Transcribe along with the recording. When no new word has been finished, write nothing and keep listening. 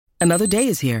Another day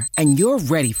is here, and you're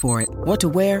ready for it. What to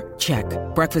wear? Check.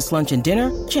 Breakfast, lunch, and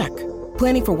dinner? Check.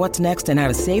 Planning for what's next and how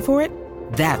to save for it?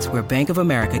 That's where Bank of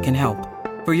America can help.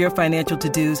 For your financial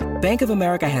to-dos, Bank of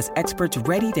America has experts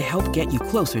ready to help get you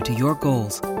closer to your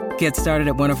goals. Get started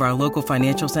at one of our local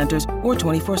financial centers or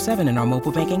 24/7 in our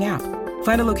mobile banking app.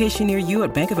 Find a location near you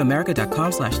at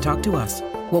bankofamerica.com/talktous.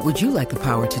 What would you like the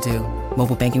power to do?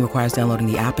 Mobile banking requires downloading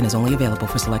the app and is only available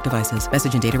for select devices.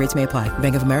 Message and data rates may apply.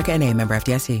 Bank of America N.A., member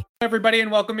FDIC. Everybody, and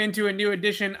welcome into a new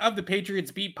edition of the Patriots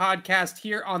Beat podcast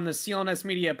here on the CLNS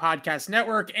Media Podcast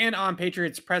Network and on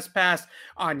Patriots Press Pass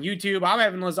on YouTube. I'm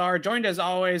Evan Lazar, joined as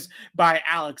always by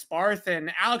Alex Barth.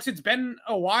 And Alex, it's been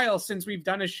a while since we've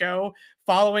done a show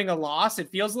following a loss. It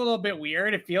feels a little bit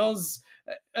weird. It feels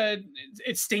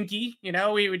it's stinky. You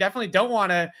know, we definitely don't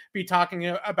want to be talking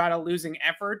about a losing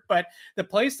effort. But the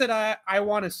place that I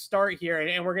want to start here,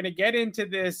 and we're going to get into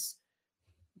this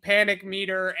panic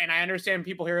meter, and I understand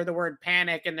people hear the word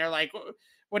panic and they're like,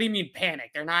 what do you mean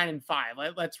panic? They're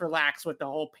 9-5. Let's relax with the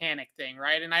whole panic thing,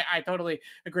 right? And I totally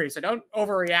agree. So don't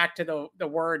overreact to the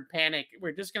word panic.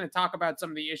 We're just going to talk about some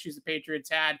of the issues the Patriots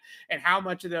had and how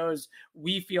much of those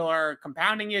we feel are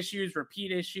compounding issues,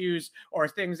 repeat issues, or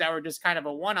things that were just kind of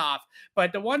a one-off.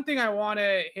 But the one thing I want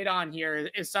to hit on here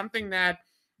is something that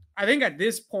I think at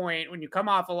this point, when you come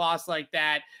off a loss like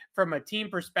that, from a team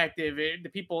perspective, the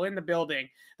people in the building,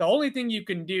 the only thing you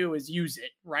can do is use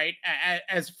it, right,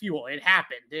 as fuel. It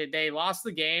happened. They lost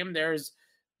the game. There's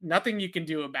nothing you can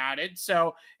do about it.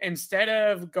 So instead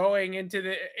of going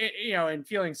into and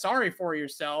feeling sorry for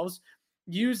yourselves,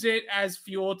 use it as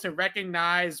fuel to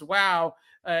recognize, wow,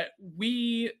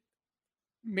 we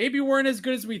maybe weren't as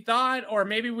good as we thought, or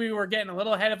maybe we were getting a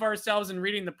little ahead of ourselves and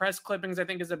reading the press clippings, I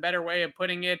think is a better way of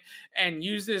putting it, and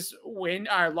use this win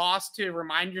or loss to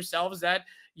remind yourselves that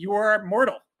you are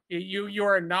mortal. You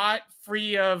are not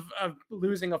free of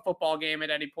losing a football game at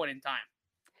any point in time.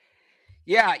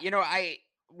 Yeah.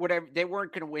 Whatever, they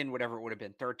weren't going to win whatever it would have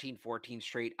been, 13, 14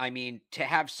 straight. I mean, to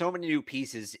have so many new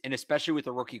pieces, and especially with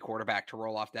a rookie quarterback, to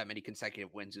roll off that many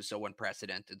consecutive wins is so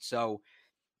unprecedented. So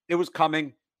it was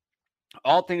coming.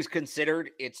 All things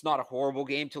considered, it's not a horrible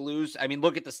game to lose. I mean,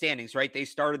 look at the standings, right? They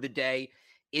started the day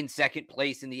in second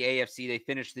place in the AFC. They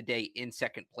finished the day in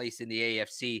second place in the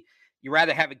AFC. You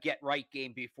rather have a get-right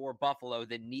game before Buffalo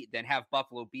than have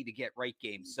Buffalo be the get-right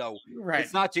game. So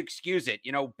It's not to excuse it.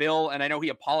 You know, Bill, and I know he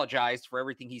apologized for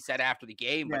everything he said after the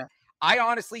game, but I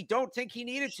honestly don't think he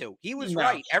needed to. He was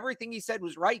right. Everything he said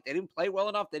was right. They didn't play well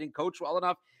enough. They didn't coach well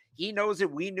enough. He knows it.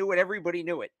 We knew it. Everybody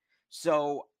knew it.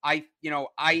 So I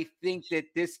think that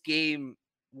this game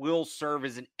will serve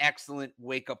as an excellent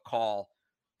wake-up call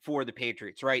for the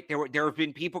Patriots, right? There have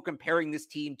been people comparing this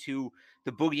team to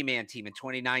the Boogeyman team in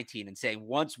 2019 and saying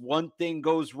once one thing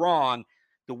goes wrong,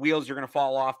 the wheels are going to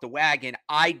fall off the wagon.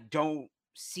 I don't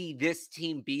see this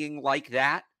team being like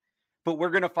that, but we're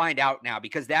going to find out now,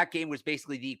 because that game was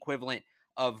basically the equivalent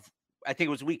of, I think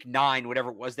it was week 9,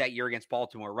 whatever it was that year against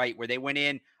Baltimore, right? Where they went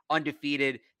in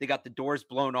undefeated, they got the doors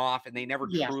blown off, and they never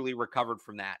truly recovered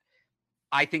from that.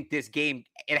 I think this game,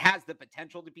 it has the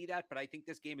potential to be that, but I think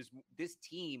this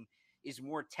team is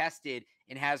more tested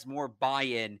and has more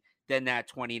buy-in than that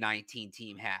 2019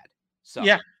 team had. So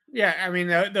yeah. I mean,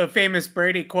 the famous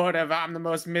Brady quote of "I'm the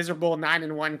most miserable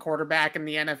 9-1 quarterback in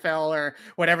the NFL," or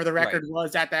whatever the record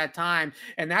was at that time,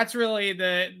 and that's really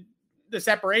the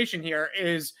separation here.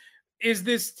 Is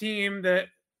this team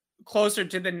closer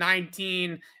to the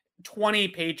 1920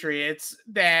 Patriots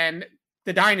than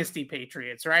the dynasty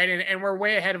Patriots, right? And we're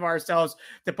way ahead of ourselves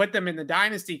to put them in the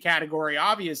dynasty category,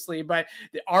 obviously, but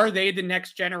are they the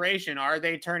next generation? Are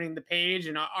they turning the page,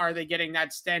 and are they getting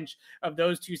that stench of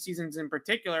those 2 seasons in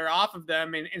particular off of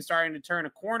them and starting to turn a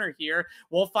corner here?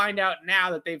 We'll find out now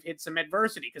that they've hit some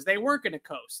adversity, because they weren't going to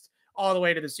coast all the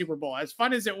way to the Super Bowl. As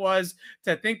fun as it was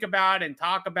to think about and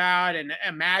talk about and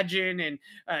imagine and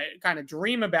kind of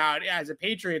dream about as a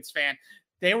Patriots fan,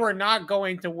 they were not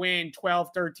going to win 12,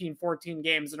 13, 14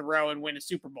 games in a row and win a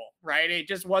Super Bowl, right? It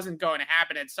just wasn't going to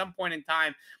happen. At some point in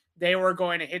time, they were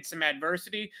going to hit some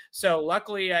adversity. So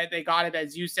luckily they got it,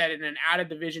 as you said, in an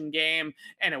out-of-division game,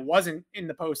 and it wasn't in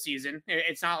the postseason.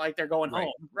 It's not like they're going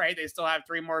home, right? They still have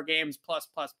 3 more games plus.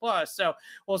 So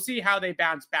we'll see how they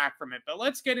bounce back from it. But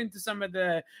let's get into some of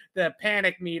the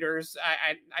panic meters.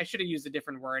 I should have used a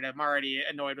different word. I'm already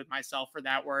annoyed with myself for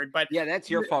that word. But yeah, that's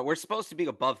your fault. We're supposed to be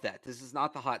above that. This is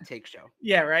not the hot take show.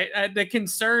 Yeah, right. The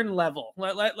concern level.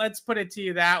 Let's put it to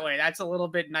you that way. That's a little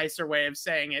bit nicer way of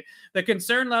saying it. The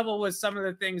concern level was some of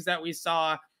the things that we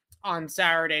saw on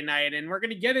Saturday night, and we're going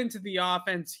to get into the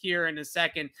offense here in a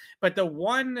second. But the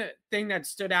one thing that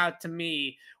stood out to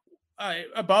me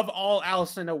above all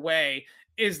else in a way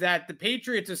is that the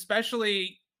Patriots,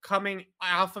 especially coming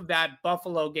off of that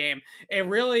Buffalo game, it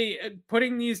really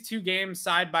putting these two games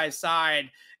side by side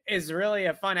is really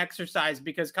a fun exercise,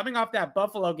 because coming off that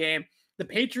Buffalo game, the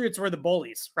Patriots were the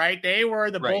bullies, right? They were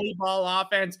the Right. bully ball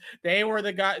offense. They were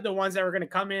the ones that were going to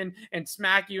come in and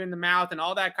smack you in the mouth and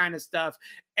all that kind of stuff.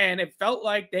 And it felt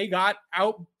like they got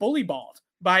out bully balled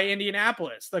by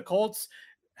Indianapolis. The Colts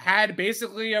had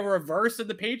basically a reverse of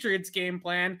the Patriots game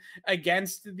plan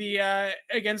against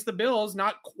the Bills,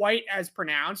 not quite as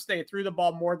pronounced. They threw the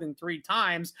ball more than 3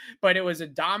 times, but it was a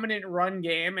dominant run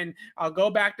game. And I'll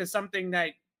go back to something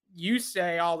that you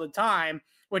say all the time,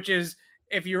 which is,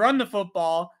 if you run the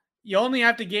football, you only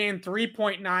have to gain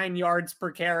 3.9 yards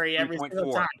per carry every single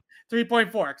 3.4. time.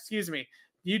 3.4, excuse me.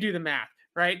 You do the math,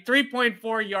 right?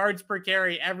 3.4 yards per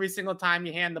carry every single time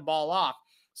you hand the ball off.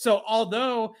 So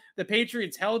although the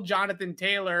Patriots held Jonathan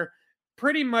Taylor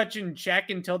pretty much in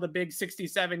check until the big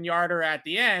 67-yarder at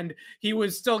the end, he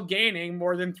was still gaining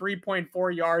more than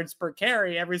 3.4 yards per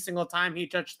carry every single time he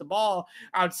touched the ball.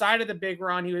 Outside of the big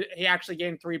run, he actually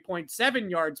gained 3.7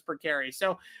 yards per carry.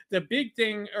 So the big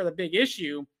thing, or the big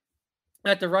issue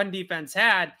that the run defense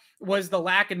had, was the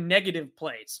lack of negative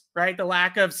plays, right? The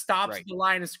lack of stops at the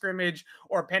line of scrimmage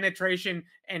or penetration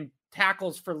and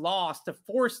tackles for loss to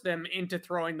force them into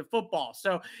throwing the football.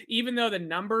 So even though the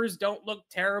numbers don't look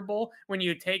terrible when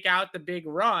you take out the big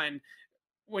run,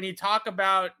 when you talk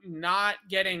about not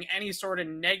getting any sort of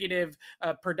negative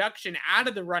production out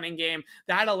of the running game,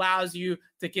 that allows you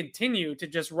to continue to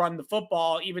just run the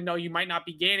football. Even though you might not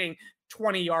be gaining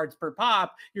 20 yards per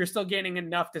pop, you're still gaining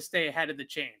enough to stay ahead of the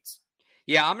chains.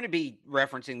 Yeah, I'm going to be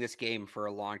referencing this game for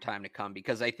a long time to come,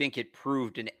 because I think it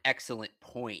proved an excellent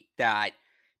point that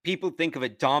people think of a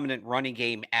dominant running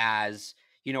game as,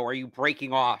 are you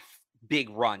breaking off big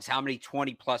runs? How many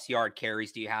 20+ yard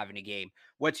carries do you have in a game?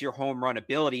 What's your home run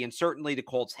ability? And certainly the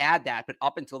Colts had that, but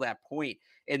up until that point,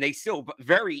 and they still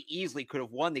very easily could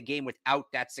have won the game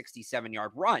without that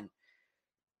 67-yard run.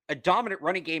 A dominant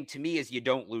running game to me is you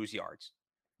don't lose yards.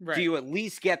 Right. Do you at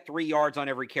least get 3 yards on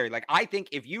every carry? Like, I think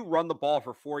if you run the ball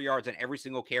for 4 yards on every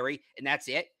single carry and that's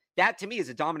it, that to me is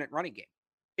a dominant running game.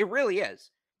 It really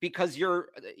is, because you're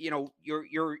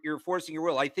forcing your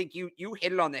will. I think you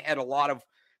hit it on the head. A lot of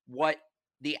what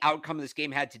the outcome of this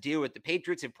game had to do with. The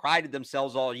Patriots have prided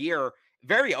themselves all year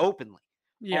very openly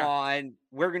on,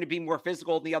 we're going to be more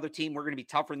physical than the other team. We're going to be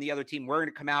tougher than the other team. We're going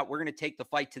to come out. We're going to take the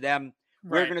fight to them.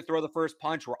 We're going to throw the first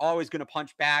punch. We're always going to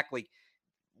punch back. Like,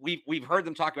 we've heard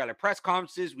them talk about it at press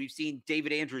conferences. We've seen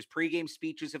David Andrews' pregame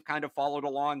speeches have kind of followed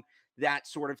along that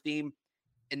sort of theme.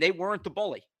 And they weren't the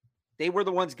bully. They were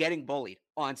the ones getting bullied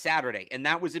on Saturday. And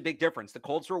that was a big difference. The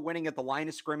Colts were winning at the line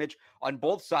of scrimmage on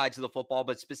both sides of the football,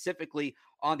 but specifically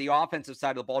on the offensive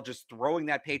side of the ball, just throwing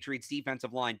that Patriots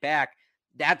defensive line back.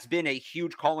 That's been a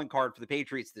huge calling card for the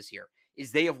Patriots this year,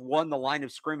 is they have won the line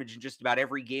of scrimmage in just about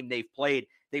every game they've played.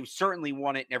 They've certainly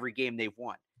won it in every game they've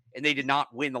won. And they did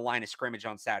not win the line of scrimmage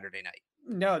on Saturday night.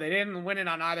 No, they didn't win it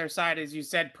on either side. As you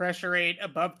said, pressure rate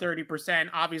above 30%.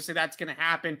 Obviously, that's going to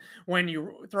happen when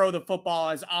you throw the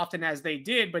football as often as they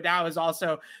did. But that was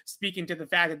also speaking to the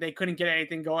fact that they couldn't get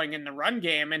anything going in the run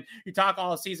game. And you talk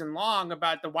all season long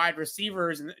about the wide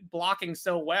receivers and blocking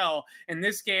so well. In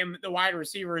this game, the wide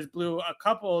receivers blew a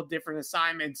couple of different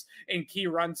assignments in key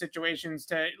run situations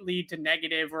to lead to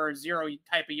negative or zero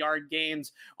type of yard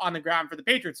gains on the ground for the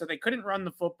Patriots. So they couldn't run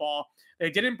the football. They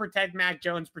didn't protect Mac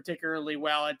Jones particularly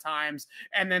well at times.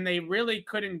 And then they really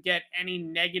couldn't get any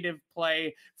negative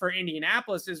play for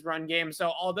Indianapolis's run game.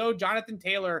 So although Jonathan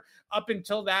Taylor, up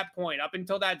until that point, up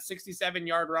until that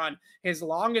 67-yard run, his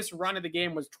longest run of the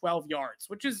game was 12 yards,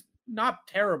 which is not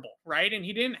terrible, right? And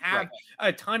he didn't have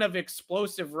a ton of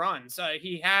explosive runs.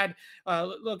 He had,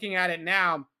 looking at it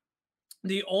now,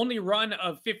 the only run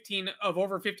of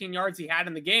over 15 yards he had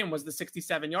in the game was the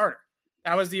 67-yarder.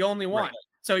 That was the only one. Right.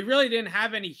 So he really didn't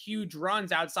have any huge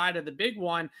runs outside of the big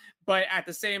one. But at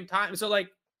the same time, so like,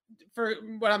 for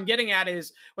what I'm getting at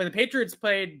is, when the Patriots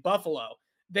played Buffalo,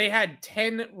 they had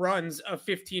 10 runs of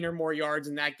 15 or more yards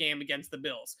in that game against the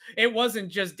Bills. It wasn't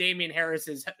just Damian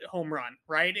Harris's home run,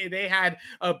 right? They had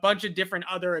a bunch of different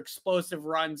other explosive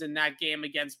runs in that game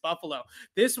against Buffalo.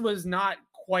 This was not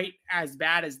quite as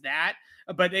bad as that,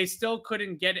 but they still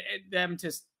couldn't get them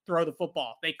to throw the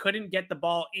football. They couldn't get the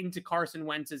ball into Carson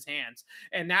Wentz's hands.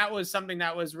 And that was something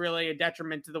that was really a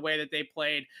detriment to the way that they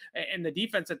played and the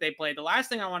defense that they played. The last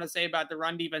thing I want to say about the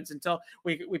run defense, until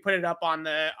we put it up on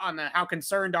the how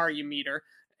concerned are you meter.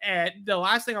 And the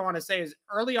last thing I want to say is,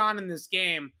 early on in this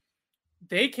game,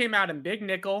 they came out in big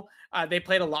nickel. They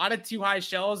played a lot of too high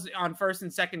shells on first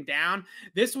and second down.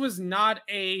 This was not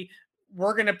a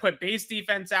we're going to put base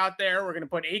defense out there. We're going to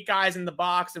put 8 guys in the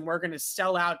box and we're going to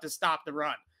sell out to stop the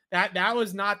run. That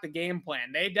was not the game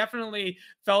plan. They definitely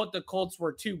felt the Colts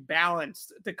were too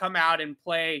balanced to come out and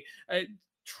play a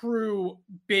true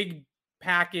big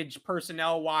package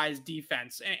personnel wise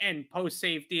defense and post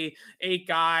safety, 8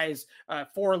 guys,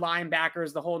 4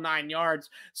 linebackers, the whole 9 yards.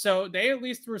 So they at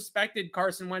least respected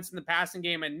Carson Wentz in the passing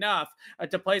game enough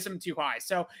to place him too high.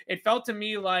 So it felt to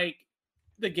me like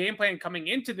the game plan coming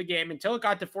into the game until it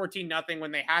got to 14-0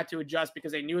 when they had to adjust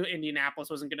because they knew Indianapolis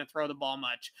wasn't going to throw the ball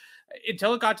much.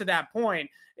 Until it got to that point,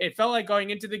 it felt like going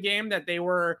into the game that they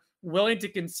were willing to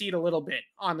concede a little bit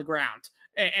on the ground.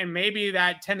 And maybe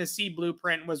that Tennessee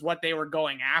blueprint was what they were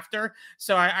going after.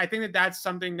 So I think that that's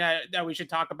something that we should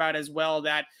talk about as well,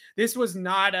 that this was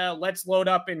not a let's load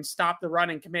up and stop the run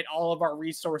and commit all of our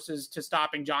resources to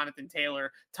stopping Jonathan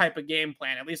Taylor type of game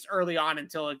plan, at least early on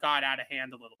until it got out of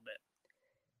hand a little bit.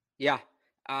 Yeah.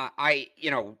 I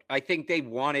think they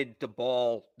wanted the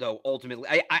ball though. Ultimately,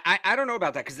 I don't know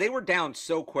about that because they were down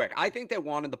so quick. I think they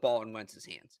wanted the ball in Wentz's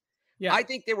hands. Yeah. I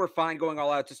think they were fine going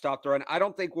all out to stop the run. I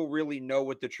don't think we'll really know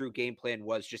what the true game plan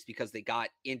was just because they got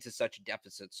into such a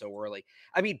deficit so early.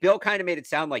 I mean, Bill kind of made it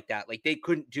sound like that, like they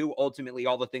couldn't do ultimately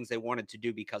all the things they wanted to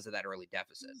do because of that early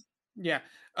deficit. Yeah.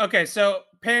 Okay. So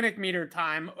panic meter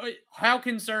time. How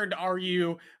concerned are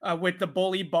you with the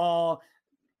bully ball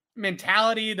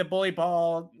mentality, the bully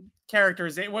ball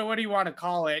characterization? What do you want to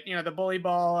call it? The bully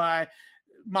ball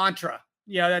mantra,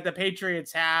 that the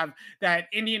Patriots have, that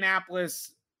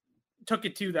Indianapolis took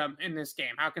it to them in this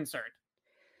game. How concerned?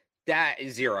 That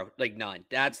is 0, like none.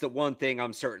 That's the one thing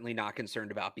I'm certainly not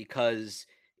concerned about because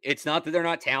it's not that they're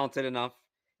not talented enough.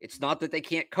 It's not that they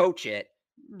can't coach it.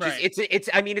 Right.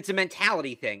 It's a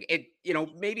mentality thing.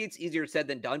 Maybe it's easier said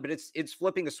than done, but it's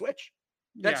flipping a switch.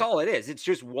 That's all it is. It's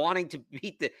just wanting to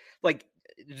beat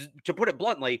to put it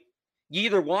bluntly, you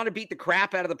either want to beat the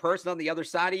crap out of the person on the other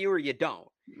side of you or you don't.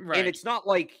 Right. And it's not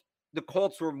like the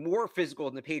Colts were more physical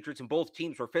than the Patriots and both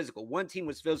teams were physical. One team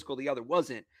was physical, the other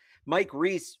wasn't. Mike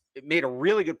Reese made a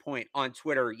really good point on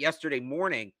Twitter yesterday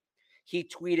morning. He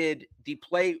tweeted the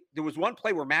play. There was one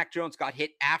play where Mac Jones got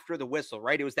hit after the whistle,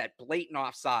 right? It was that blatant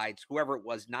offsides, whoever it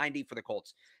was, 90 for the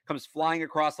Colts, comes flying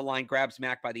across the line, grabs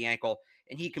Mac by the ankle.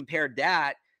 And he compared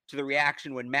that to the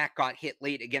reaction when Mac got hit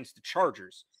late against the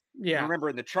Chargers. Yeah. And remember,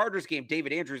 in the Chargers game,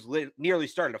 David Andrews nearly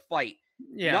started a fight.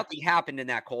 Yeah. Nothing happened in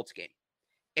that Colts game.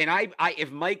 And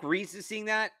if Mike Reese is seeing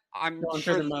that, I'm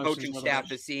sure the coaching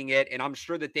staff is seeing it, and I'm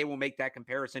sure that they will make that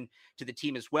comparison to the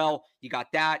team as well. You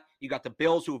got that. You got the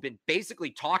Bills, who have been basically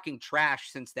talking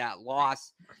trash since that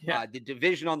loss. Yeah. The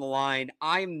division on the line.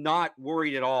 I'm not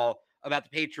worried at all about the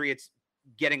Patriots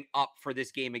getting up for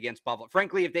this game against Buffalo.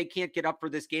 Frankly, if they can't get up for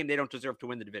this game, they don't deserve to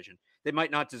win the division. They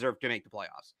might not deserve to make the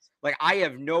playoffs. Like, I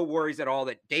have no worries at all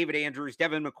that David Andrews,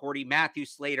 Devin McCourty, Matthew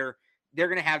Slater, they're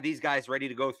going to have these guys ready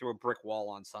to go through a brick wall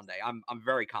on Sunday. I'm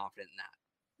very confident in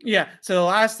that. Yeah. So the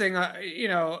last thing,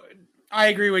 I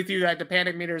agree with you that the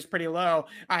panic meter is pretty low.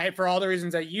 For all the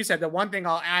reasons that you said, the one thing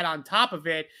I'll add on top of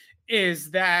it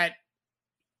is that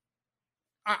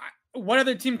what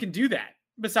other team can do that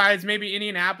besides maybe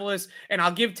Indianapolis? And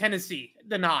I'll give Tennessee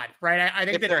the nod, right? I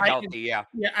think if they're healthy, yeah.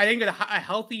 I think that a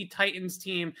healthy Titans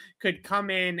team could come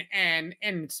in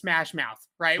and smash mouth,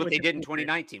 right? What they did in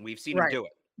 2019. We've seen them do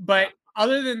it. But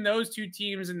other than those two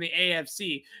teams in the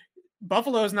AFC,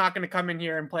 Buffalo's not going to come in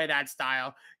here and play that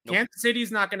style. Nope. Kansas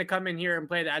City's not going to come in here and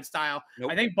play that style.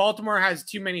 Nope. I think Baltimore has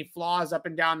too many flaws up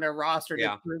and down their roster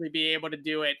to really be able to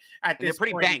do it at this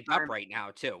point. They're pretty banged up right now,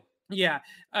 too. Yeah.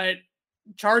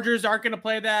 Chargers aren't going to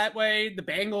play that way. The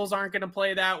Bengals aren't going to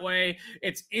play that way.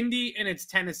 It's Indy and it's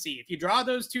Tennessee. If you draw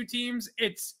those two teams,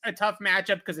 it's a tough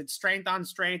matchup because it's strength on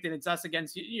strength and it's us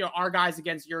against, our guys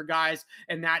against your guys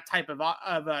and that type of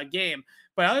a game.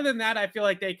 But other than that, I feel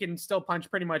like they can still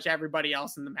punch pretty much everybody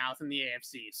else in the mouth in the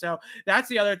AFC. So that's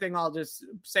the other thing I'll just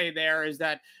say there is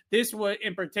that this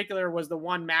in particular was the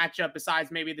one matchup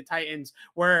besides maybe the Titans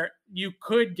where you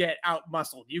could get out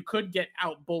muscled, you could get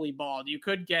out bully balled, you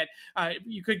could get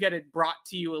it brought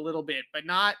to you a little bit, but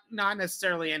not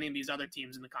necessarily any of these other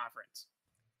teams in the conference.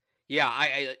 Yeah,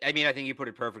 I mean, I think you put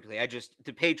it perfectly.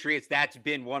 The Patriots, that's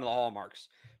been one of the hallmarks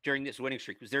during this winning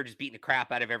streak was they're just beating the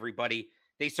crap out of everybody.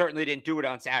 They certainly didn't do it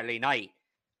on Saturday night,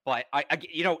 but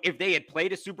if they had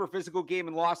played a super physical game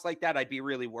and lost like that, I'd be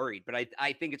really worried. But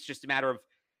I think it's just a matter of,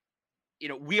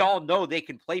 we all know they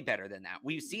can play better than that.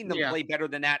 We've seen them play better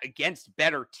than that against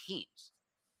better teams.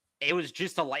 It was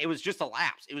just a lapse. It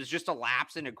was just a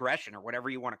lapse in aggression or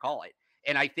whatever you want to call it.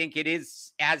 And I think it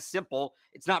is as simple.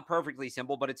 It's not perfectly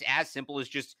simple, but it's as simple as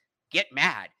just get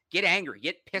mad, get angry,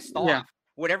 get pissed off.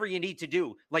 whatever you need to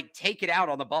do, like take it out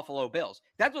on the Buffalo Bills.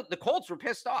 That's what the Colts were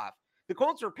pissed off. The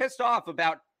Colts were pissed off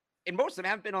about, and most of them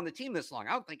haven't been on the team this long.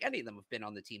 I don't think any of them have been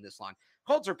on the team this long.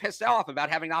 Colts are pissed off about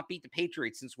having not beat the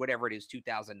Patriots since whatever it is,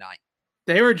 2009.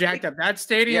 They were jacked up. That Yeah.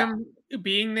 stadium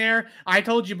being there, I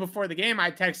told you before the game, I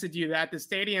texted you that the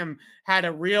stadium had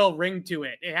a real ring to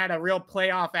it. It had a real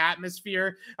playoff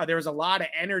atmosphere. There was a lot of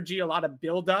energy, a lot of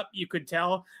buildup, you could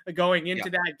tell, going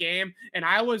into that game. And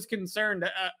I was concerned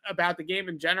about the game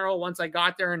in general once I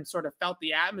got there and sort of felt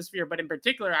the atmosphere. But in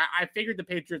particular, I figured the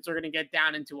Patriots were going to get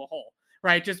down into a hole,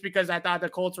 right? Just because I thought the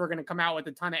Colts were going to come out with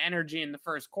a ton of energy in the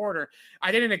first quarter.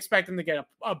 I didn't expect them to get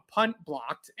a punt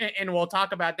blocked, and we'll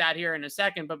talk about that here in a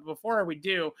second. But before we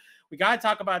do, we got to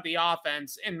talk about the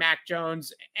offense and Mac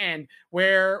Jones and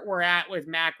where we're at with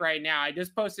Mac right now. I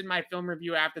just posted my film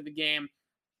review after the game,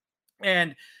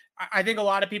 and I think a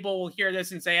lot of people will hear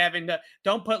this and say, Evan,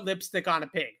 don't put lipstick on a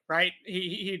pig, right?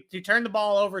 He turned the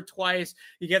ball over twice.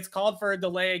 He gets called for a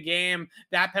delay of game.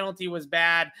 That penalty was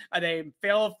bad. They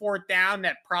fail a fourth down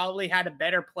that probably had a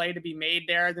better play to be made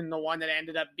there than the one that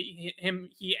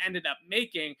he ended up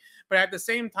making. But at the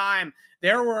same time,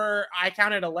 there were, I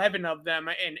counted 11 of them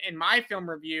in my film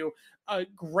review, a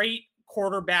great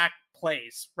quarterback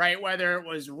plays, right? Whether it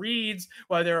was reads,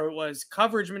 whether it was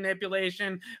coverage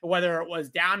manipulation, whether it was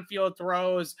downfield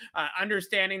throws,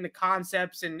 understanding the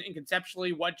concepts and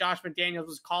conceptually what Josh McDaniels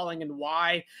was calling and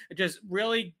why. Just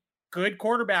really good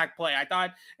quarterback play. I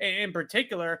thought in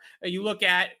particular, you look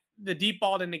at the deep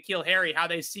ball to N'Keal Harry, how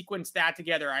they sequenced that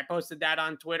together. I posted that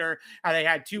on Twitter, how they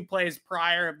had 2 plays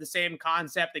prior of the same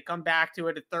concept. They come back to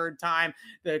it a third time.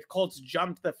 The Colts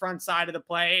jumped the front side of the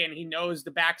play, and he knows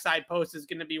the backside post is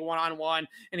going to be one-on-one,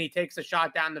 and he takes a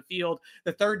shot down the field.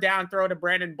 The third down throw to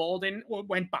Brandon Bolden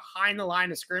went behind the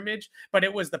line of scrimmage, but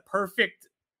it was the perfect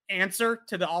answer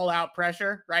to the all-out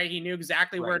pressure, right? He knew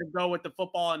exactly where to go with the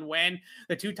football and when.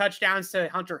 The 2 touchdowns to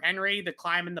Hunter Henry, the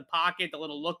climb in the pocket, the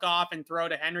little look off and throw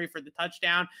to Henry for the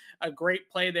touchdown, a great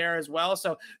play there as well.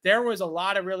 So there was a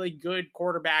lot of really good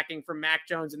quarterbacking from Mac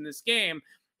Jones in this game.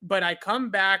 But I come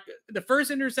back, the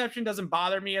first interception doesn't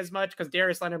bother me as much because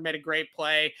Darius Leonard made a great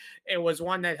play. It was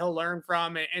one that he'll learn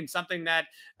from and something that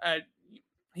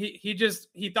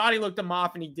he thought he looked him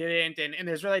off and he didn't. And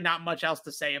there's really not much else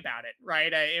to say about it.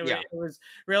 Right. It was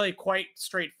really quite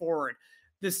straightforward.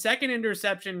 The second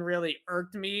interception really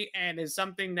irked me and is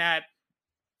something that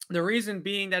the reason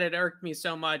being that it irked me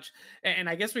so much, and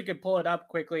I guess we could pull it up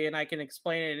quickly and I can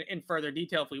explain it in further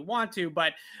detail if we want to,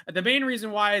 but the main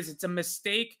reason why is it's a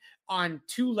mistake on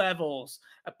 2 levels,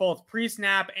 both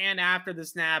pre-snap and after the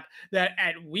snap, that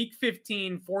at week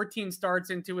 15, 14 starts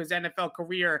into his NFL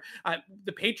career,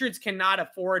 the Patriots cannot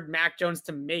afford Mac Jones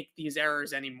to make these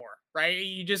errors anymore, right?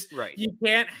 You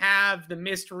can't have the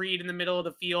missed read in the middle of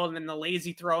the field and then the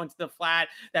lazy throw into the flat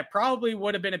that probably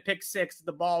would have been a pick six if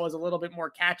the ball was a little bit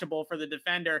more catchable for the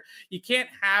defender. You can't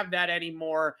have that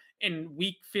anymore in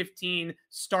week 15,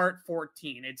 start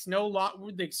 14. It's no lot.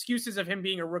 The excuses of him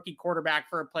being a rookie quarterback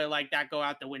for a play like that go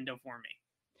out the window for me.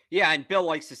 Yeah, and Bill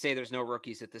likes to say there's no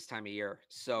rookies at this time of year.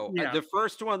 So the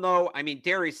first one, though, I mean,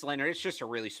 Darius Leonard, it's just a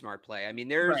really smart play. I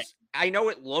mean, I know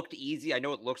it looked easy. I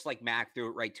know it looks like Mac threw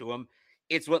it right to him.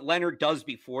 It's what Leonard does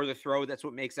before the throw. That's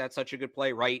what makes that such a good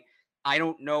play, right? I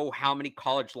don't know how many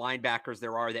college linebackers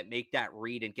there are that make that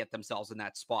read and get themselves in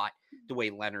that spot the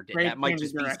way Leonard did. That might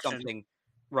just be something,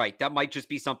 right? That might just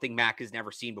be something Mac has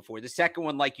never seen before. The second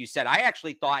one, like you said, I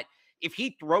actually thought if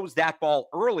he throws that ball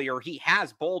earlier, he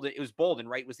has Bolden. It was Bolden,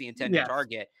 right? Was the intended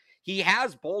target. He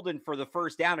has Bolden for the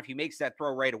first down if he makes that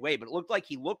throw right away. But it looked like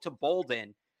he looked to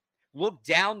Bolden, looked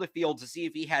down the field to see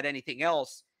if he had anything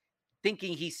else,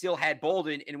 thinking he still had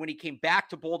Bolden. And when he came back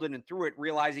to Bolden and threw it,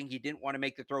 realizing he didn't want to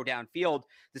make the throw downfield,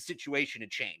 the situation had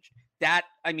changed. That,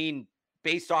 I mean,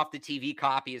 based off the TV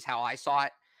copy is how I saw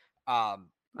it. I'm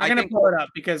going to pull it up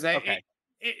because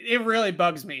it really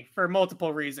bugs me for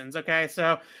multiple reasons. Okay.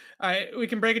 So we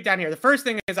can break it down here. The first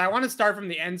thing is I want to start from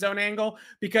the end zone angle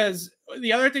because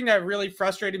the other thing that really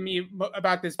frustrated me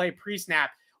about this play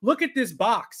pre-snap, look at this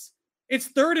box. It's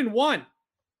 3rd and 1.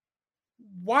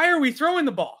 Why are we throwing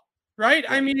the ball? Right.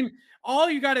 I mean, all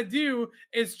you got to do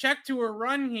is check to a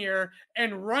run here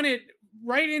and run it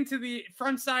right into the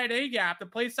front side A gap, the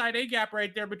play side A gap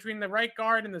right there between the right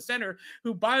guard and the center,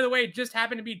 who, by the way, just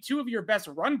happen to be 2 of your best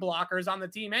run blockers on the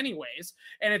team anyways.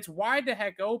 And it's wide the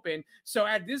heck open. So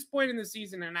at this point in the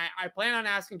season, and I plan on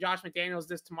asking Josh McDaniels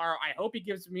this tomorrow, I hope he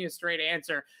gives me a straight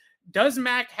answer. Does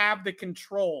Mac have the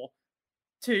control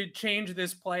to change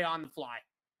this play on the fly?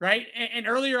 Right. And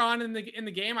earlier on in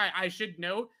the game, I should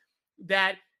note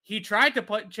that he tried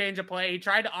to change a play. He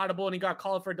tried to audible and he got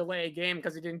called for a delay of game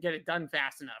because he didn't get it done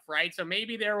fast enough, right? So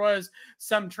maybe there was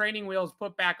some training wheels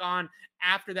put back on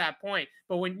after that point.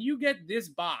 But when you get this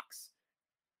box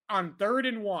on 3rd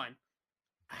and 1,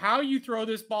 how you throw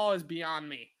this ball is beyond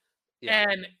me. Yeah.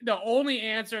 And the only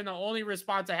answer and the only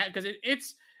response I had, because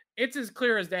it's as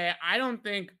clear as day. I don't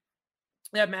think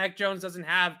that Mac Jones doesn't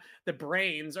have the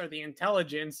brains or the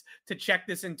intelligence to check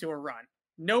this into a run.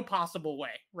 No possible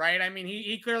way, right? I mean,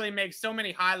 he clearly makes so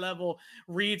many high level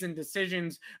reads and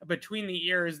decisions between the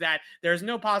ears that there's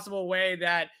no possible way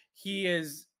that he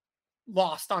is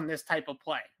lost on this type of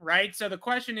play, right? So the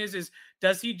question is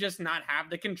does he just not have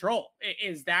the control?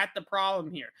 Is that the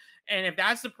problem here? And if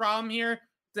that's the problem here,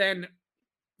 then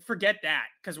forget that,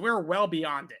 because we're well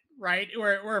beyond it, right?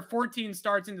 We're 14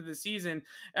 starts into the season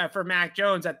for Mac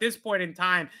Jones. At this point in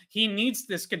time, he needs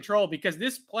this control, because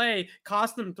this play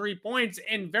cost them 3 points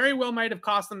and very well might have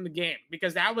cost them the game,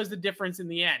 because that was the difference in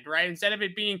the end, right? Instead of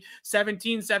it being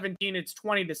 17-17, it's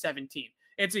 20-17.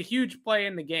 It's a huge play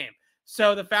in the game.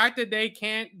 So the fact that they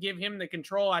can't give him the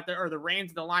control or the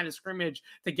reins of the line of scrimmage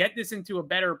to get this into a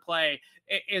better play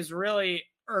is really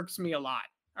irks me a lot.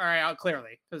 All right,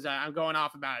 clearly, because I'm going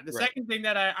off about it. The second thing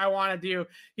that I want to do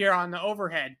here on the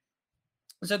overhead.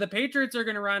 So the Patriots are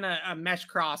going to run a mesh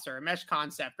crosser, a mesh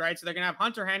concept, right? So they're going to have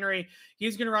Hunter Henry.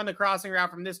 He's going to run the crossing route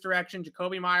from this direction.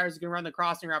 Jacoby Myers is going to run the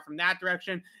crossing route from that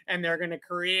direction. And they're going to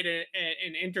create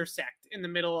an intersect in the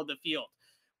middle of the field.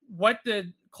 What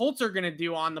the Colts are going to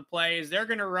do on the play is they're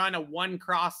going to run a one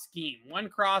cross scheme. One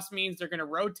cross means they're going to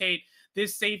rotate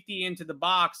this safety into the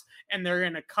box, and they're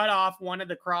going to cut off one of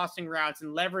the crossing routes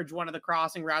and leverage one of the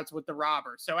crossing routes with the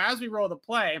robber. So as we roll the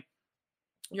play,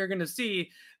 you're going to see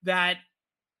that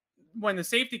when the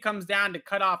safety comes down to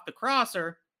cut off the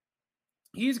crosser,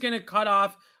 he's going to cut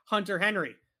off Hunter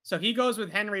Henry. So he goes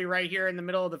with Henry right here in the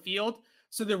middle of the field.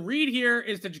 So the read here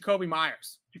is to Jacoby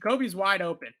Myers. Jacoby's wide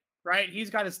open, right? He's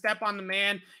got to step on the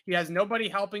man. He has nobody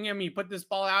helping him. He put this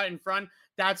ball out in front.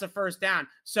 That's a first down.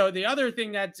 So the other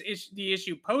thing that's the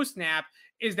issue post-snap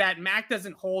is that Mac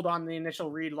doesn't hold on the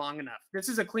initial read long enough. This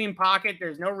is a clean pocket.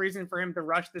 There's no reason for him to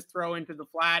rush this throw into the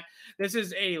flat. This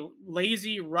is a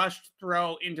lazy rushed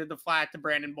throw into the flat to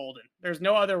Brandon Bolden. There's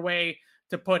no other way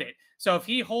to put it. So if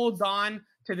he holds on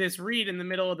to this read in the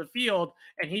middle of the field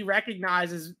and he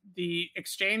recognizes the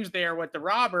exchange there with the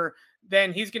robber,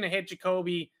 then he's going to hit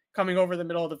Jacoby coming over the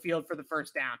middle of the field for the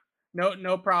first down.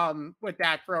 No problem with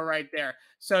that throw right there.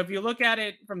 So if you look at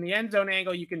it from the end zone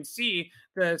angle, you can see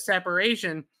the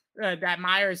separation that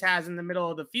Myers has in the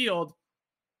middle of the field,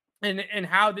 and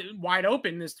how wide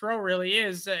open this throw really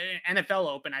is. NFL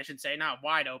open, I should say, not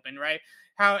wide open, right?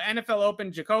 How NFL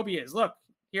open Jacoby is. Look,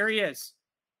 here he is.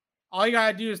 All you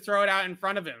got to do is throw it out in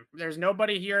front of him. There's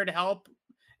nobody here to help,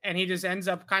 and he just ends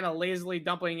up kind of lazily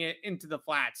dumping it into the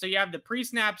flat. So you have the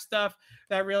pre-snap stuff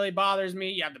that really bothers me.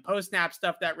 You have the post-snap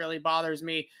stuff that really bothers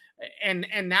me. And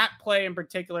that play in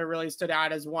particular really stood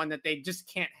out as one that they just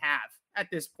can't have at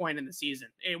this point in the season.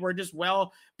 We're just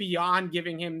well beyond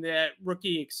giving him the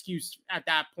rookie excuse at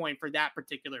that point for that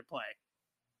particular play.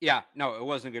 Yeah, no, it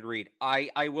wasn't a good read.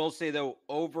 I will say, though,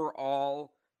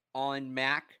 overall on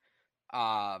Mac,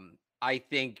 I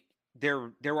think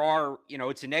there are,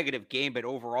 it's a negative game, but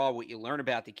overall what you learn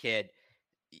about the kid,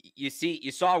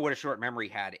 you saw what a short memory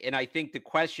he had. And I think the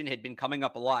question had been coming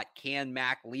up a lot. Can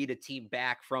Mac lead a team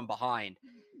back from behind?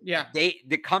 Yeah.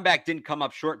 The comeback didn't come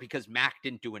up short because Mac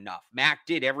didn't do enough. Mac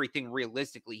did everything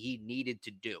realistically he needed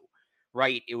to do,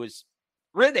 right? It was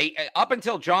really up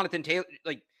until Jonathan Taylor,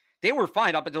 they were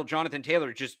fine up until Jonathan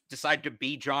Taylor just decided to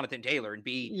be Jonathan Taylor and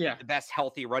be the best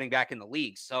healthy running back in the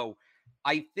league. So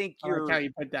I think I like how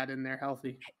you put that in there,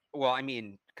 healthy. Well, I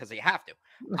mean, because they have to.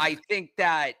 I think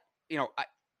that,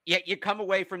 you come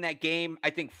away from that game, I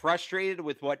think, frustrated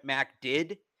with what Mac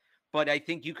did, but I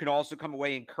think you can also come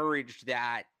away encouraged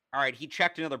that, all right, he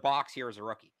checked another box here as a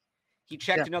rookie. He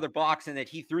checked another box, and that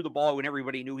he threw the ball when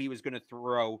everybody knew he was going to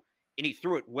throw, and he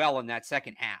threw it well in that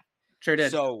second half. Sure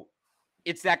did. So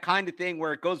it's that kind of thing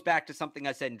where it goes back to something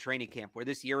I said in training camp, where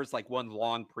this year is like one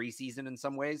long preseason in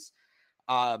some ways.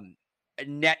 A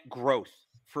net growth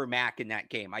for Mac in that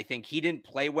game. I think he didn't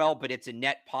play well, but it's a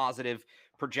net positive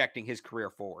projecting his career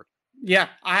forward. Yeah,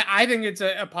 I think it's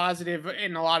a positive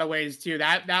in a lot of ways too.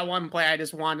 That one play I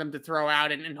just want them to throw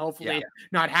out and Yeah. hopefully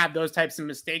not have those types of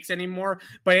mistakes anymore.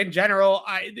 But in general,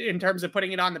 in terms of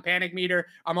putting it on the panic meter,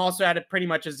 I'm also at pretty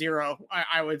much a zero.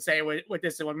 I would say with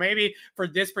this one, maybe for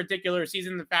this particular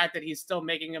season, the fact that he's still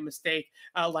making a mistake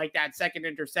like that second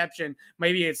interception,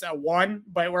 maybe it's a 1,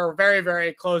 but we're very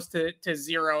very close to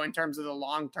 0 in terms of the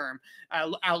long term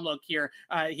outlook here.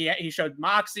 He showed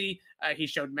moxie. He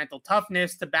showed mental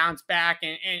toughness to bounce back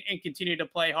and continue to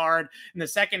play hard. In the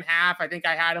second half, I think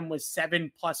I had him with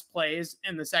 7+ plays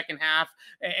in the second half.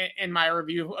 In my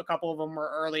review, a couple of them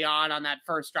were early on that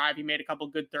first drive. He made a couple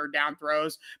good third down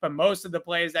throws, but most of the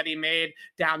plays that he made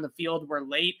down the field were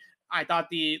late. I thought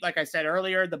like I said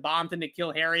earlier, the bomb to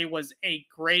N'Keal Harry was a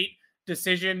great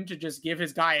decision to just give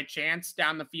his guy a chance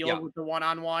down the field with the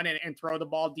one-on-one and throw the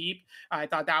ball deep. I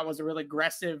thought that was a really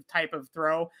aggressive type of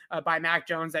throw by Mac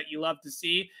Jones that you love to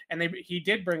see. And he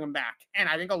did bring him back. And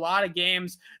I think a lot of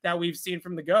games that we've seen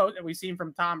from the GOAT, that we've seen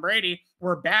from Tom Brady,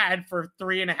 were bad for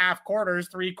 3.5 quarters,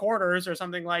 3 quarters or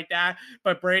something like that.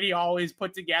 But Brady always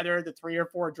put together the 3 or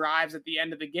 4 drives at the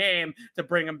end of the game to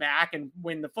bring him back and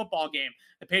win the football game.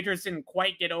 The Patriots didn't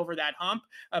quite get over that hump,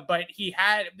 but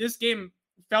this game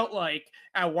felt like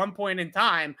at one point in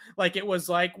time, like it was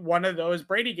like one of those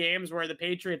Brady games where the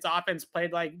Patriots offense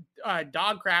played like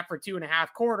dog crap for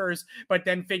 2.5 quarters, but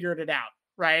then figured it out.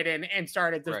 Right. And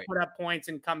started to put up points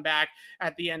and come back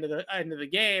at the end of the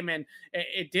game. And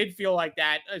it did feel like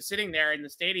that sitting there in the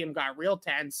stadium got real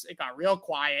tense. It got real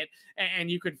quiet.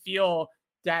 And you could feel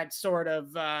that sort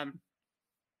of,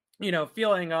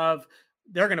 feeling of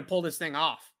they're going to pull this thing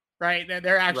off. Right.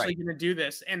 They're actually going to do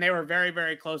this. And they were very,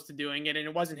 very close to doing it. And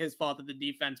it wasn't his fault that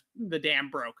the dam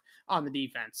broke on the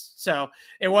defense. So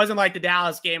it wasn't like the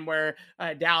Dallas game where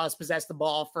Dallas possessed the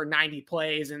ball for 90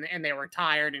 plays and they were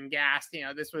tired and gassed.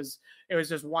 It was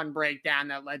just one breakdown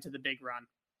that led to the big run.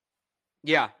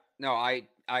 Yeah, no, I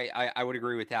would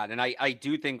agree with that. And I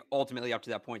do think ultimately up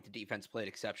to that point, the defense played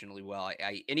exceptionally well.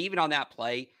 And even on that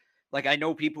play, like I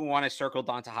know people want to circle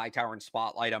Donta Hightower and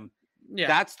spotlight him. Yeah.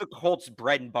 That's the Colts'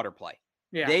 bread and butter play.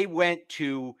 Yeah. They went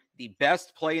to the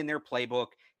best play in their playbook.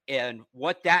 And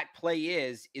what that play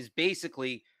is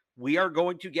basically we are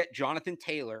going to get Jonathan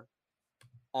Taylor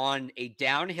on a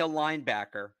downhill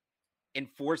linebacker and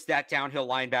force that downhill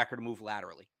linebacker to move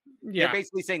laterally. Yeah. They're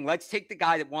basically saying, let's take the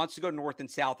guy that wants to go north and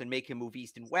south and make him move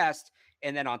east and west.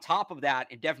 And then on top of that,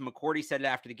 and Devin McCourty said it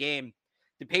after the game,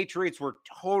 the Patriots were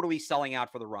totally selling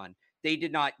out for the run. They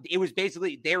did not. It was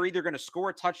basically they're either going to score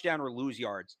a touchdown or lose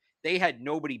yards. They had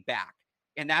nobody back.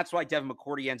 And that's why Devin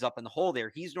McCourty ends up in the hole there.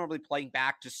 He's normally playing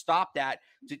back to stop that,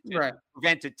 to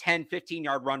prevent a 10,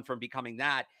 15-yard run from becoming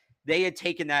that. They had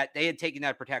taken that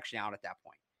protection out at that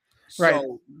point.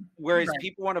 So whereas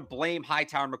people want to blame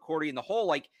Hightower and McCourty in the hole,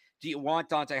 like, do you want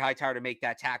Donta Hightower to make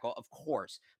that tackle? Of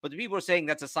course. But the people are saying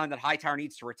that's a sign that Hightower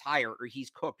needs to retire or he's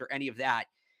cooked or any of that.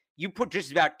 You put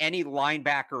just about any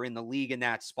linebacker in the league in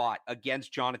that spot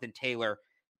against Jonathan Taylor,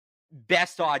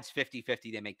 best odds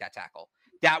 50-50 they make that tackle.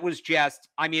 That was just,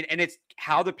 and it's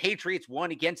how the Patriots won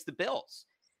against the Bills.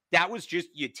 That was just,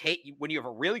 when you have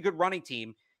a really good running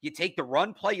team, you take the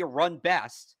run play you run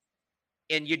best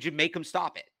and you just make them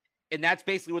stop it. And that's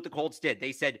basically what the Colts did.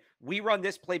 They said, we run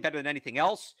this play better than anything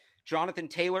else. Jonathan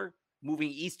Taylor moving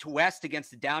east to west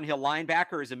against the downhill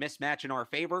linebacker is a mismatch in our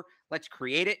favor. Let's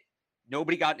create it.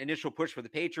 Nobody got an initial push for the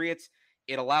Patriots.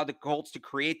 It allowed the Colts to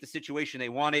create the situation they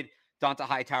wanted. Donta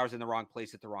Hightower's in the wrong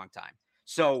place at the wrong time.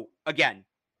 So again,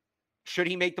 should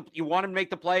he you want him to make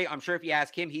the play? I'm sure if you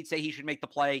ask him, he'd say he should make the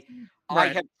play. I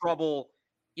have trouble,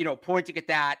 pointing at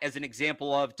that as an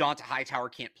example of Donta Hightower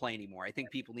can't play anymore. I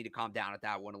think people need to calm down at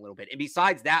that one a little bit. And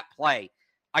besides that play,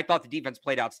 I thought the defense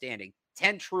played outstanding.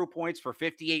 10 true points for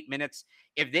 58 minutes.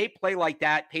 If they play like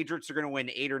that, Patriots are going to win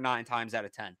 8 or 9 times out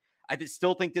of 10. I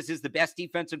still think this is the best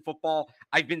defense in football.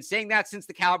 I've been saying that since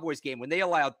the Cowboys game. When they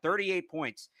allowed 38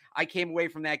 points, I came away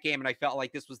from that game and I felt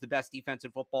like this was the best defense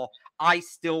in football. I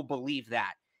still believe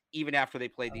that, even after they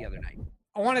played the other night.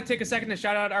 I want to take a second to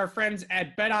shout out our friends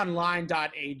at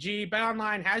betonline.ag.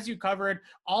 BetOnline has you covered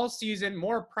all season,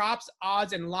 more props,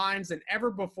 odds, and lines than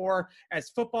ever before as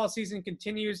football season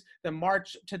continues the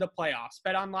march to the playoffs.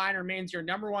 BetOnline remains your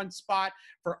number one spot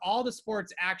for all the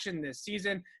sports action this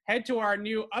season. Head to our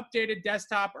new updated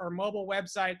desktop or mobile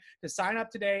website to sign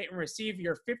up today and receive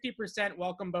your 50%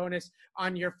 welcome bonus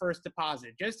on your first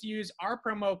deposit. Just use our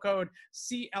promo code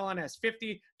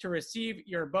CLNS50 to receive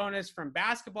your bonus from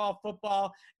basketball,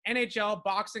 football, NHL,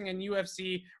 boxing, and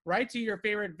UFC right to your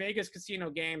favorite Vegas casino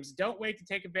games. Don't wait to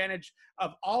take advantage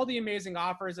of all the amazing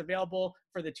offers available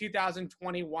for the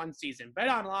 2021 season.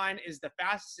 BetOnline is the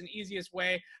fastest and easiest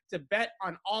way to bet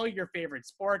on all your favorite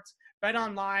sports.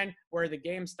 BetOnline, where the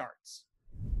game starts.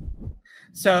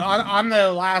 So on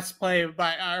the last play,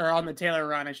 or on the Taylor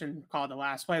run, I shouldn't call it the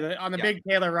last play. On the big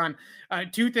Taylor run,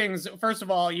 two things. First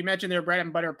of all, you mentioned their bread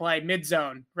and butter play, mid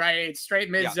zone, right? It's straight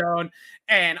mid zone,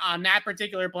 and on that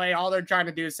particular play, all they're trying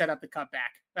to do is set up the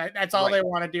cutback. Right? That's all they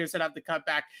want to do is set up the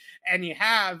cutback. And you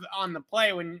have on the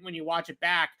play when you watch it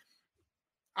back,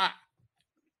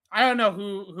 I don't know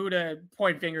who to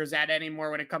point fingers at anymore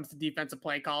when it comes to defensive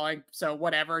play calling. So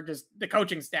whatever, just the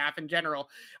coaching staff in general.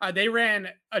 They ran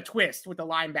a twist with the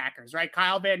linebackers, right?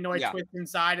 Kyle Van Noy twist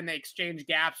inside, and they exchange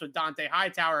gaps with Dante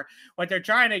Hightower. What they're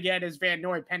trying to get is Van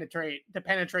Noy penetrate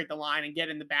the line and get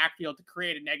in the backfield to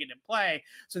create a negative play.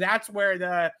 So that's where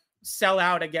the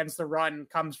sellout against the run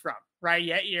comes from, right?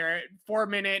 You're 4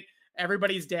 minute.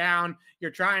 Everybody's down.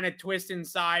 You're trying to twist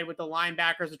inside with the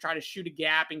linebackers to try to shoot a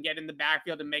gap and get in the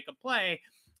backfield and make a play.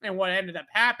 And what ended up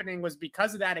happening was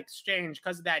because of that exchange,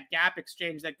 because of that gap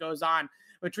exchange that goes on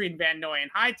between Van Noy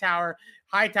and Hightower,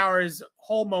 Hightower's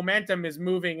whole momentum is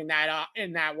moving in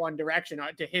that one direction,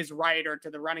 to his right or to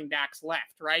the running back's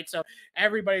left, right? So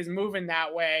everybody's moving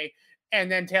that way. And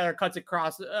then Taylor cuts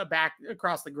across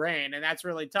the grain, and that's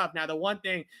really tough. Now, the one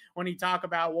thing when you talk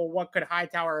about, well, what could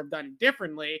Hightower have done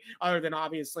differently other than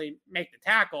obviously make the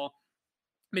tackle?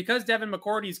 Because Devin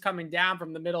McCourty's coming down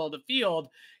from the middle of the field,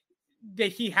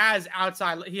 that he has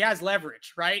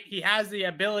leverage, right? He has the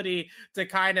ability to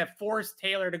kind of force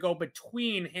Taylor to go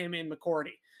between him and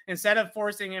McCourty. Instead of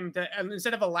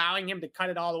allowing him to cut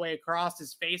it all the way across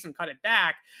his face and cut it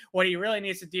back, what he really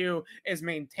needs to do is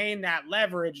maintain that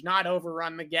leverage, not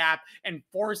overrun the gap, and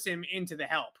force him into the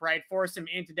help, right? Force him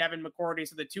into Devin McCourty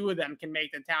so the two of them can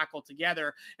make the tackle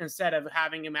together instead of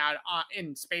having him out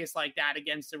in space like that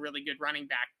against a really good running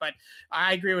back. But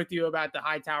I agree with you about the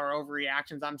Hightower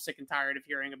overreactions. I'm sick and tired of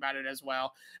hearing about it as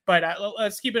well. But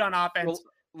let's keep it on offense. Well,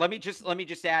 let me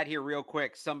just add here real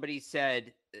quick. Somebody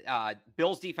said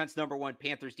Bills defense number 1,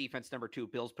 Panthers defense number 2.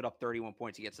 Bills put up 31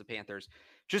 points against the Panthers.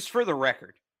 Just for the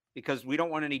record, because we don't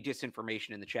want any disinformation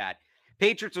in the chat.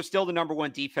 Patriots are still the number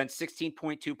 1 defense,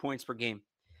 16.2 points per game.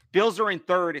 Bills are in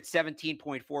third at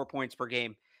 17.4 points per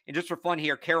game. And just for fun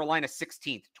here, Carolina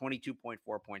 16th, 22.4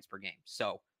 points per game.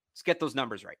 So let's get those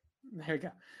numbers right. There you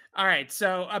go. All right.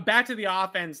 So back to the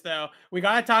offense, though. We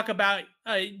got to talk about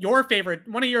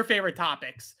one of your favorite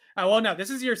topics. Well, no, this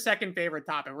is your second favorite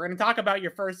topic. We're going to talk about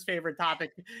your first favorite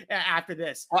topic after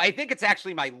this. Well, I think it's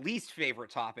actually my least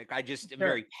favorite topic. I just am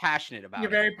very passionate about it.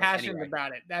 You're very passionate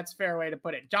about it. That's a fair way to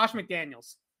put it. Josh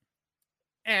McDaniels.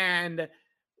 And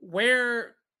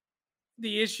where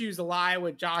the issues lie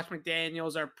with Josh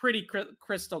McDaniels are pretty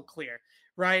crystal clear,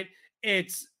 right?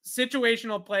 It's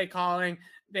situational play calling.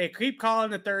 They keep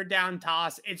calling the third down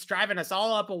toss. It's driving us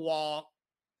all up a wall.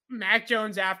 Mac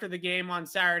Jones, after the game on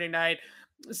Saturday night,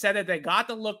 said that they got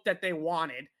the look that they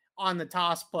wanted on the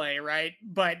toss play, right?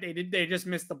 But they just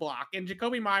missed the block. And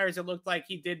Jacoby Myers, it looked like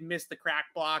he did miss the crack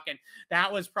block, and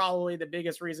that was probably the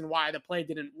biggest reason why the play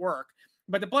didn't work.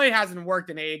 But the play hasn't worked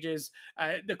in ages.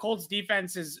 The Colts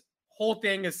defense's whole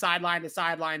thing is sideline to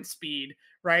sideline speed,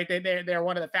 right? They're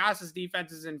one of the fastest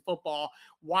defenses in football.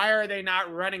 Why are they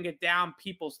not running it down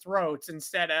people's throats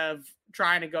instead of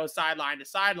trying to go sideline to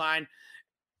sideline?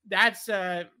 That's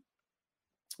a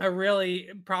really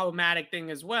problematic thing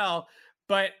as well.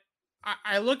 But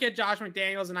I look at Josh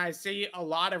McDaniels and I see a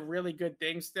lot of really good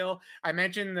things still. I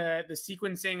mentioned the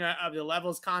sequencing of the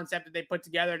levels concept that they put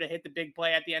together to hit the big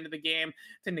play at the end of the game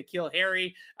to N'Keal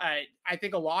Harry. I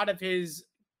think a lot of his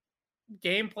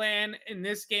game plan in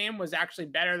this game was actually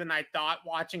better than I thought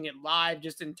watching it live,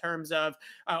 just in terms of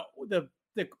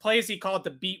the plays he called to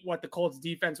beat what the Colts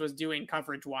defense was doing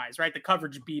coverage wise, right? The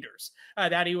coverage beaters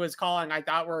that he was calling, I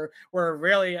thought were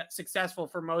really successful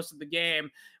for most of the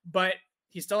game, but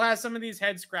he still has some of these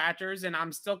head scratchers, and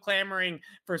I'm still clamoring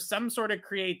for some sort of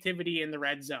creativity in the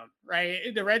red zone,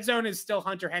 right? The red zone is still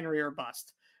Hunter Henry or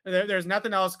bust. There's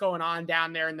nothing else going on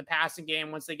down there in the passing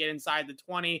game once they get inside the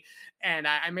 20. And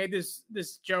I made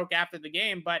this joke after the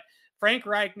game, but Frank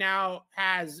Reich now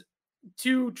has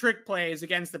 2 trick plays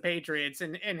against the Patriots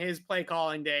in his play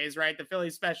calling days, right? The Philly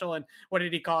special, and what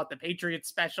did he call it? The Patriots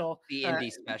special? The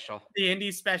Indy special. The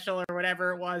Indy special or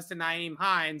whatever it was to Nyheim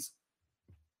Hines.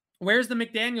 Where's the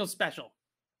McDaniels special?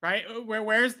 right?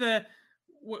 Where's the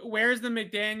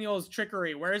McDaniels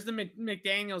trickery? Where's the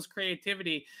McDaniels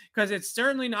creativity? Because it's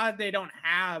certainly not that they don't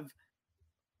have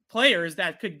players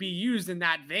that could be used in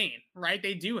that vein, right?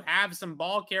 They do have some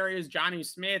ball carriers, Johnny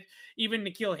Smith, even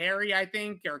N'Keal Harry, I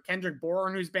think, or Kendrick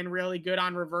Bourne, who's been really good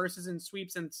on reverses and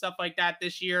sweeps and stuff like that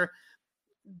this year.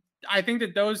 I think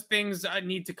that those things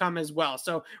need to come as well.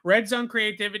 So red zone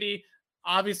creativity,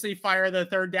 obviously fire the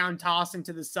third down toss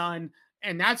into the sun.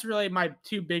 And that's really my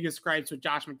two biggest gripes with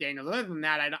Josh McDaniels. Other than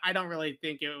that, I don't really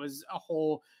think it was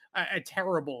a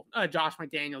terrible Josh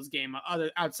McDaniels game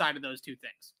outside of those two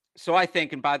things. So I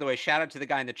think, and by the way, shout out to the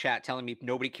guy in the chat telling me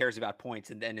nobody cares about points,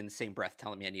 and then in the same breath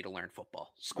telling me I need to learn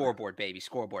football. Scoreboard, baby,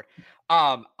 scoreboard.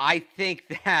 I think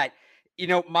that,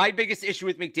 my biggest issue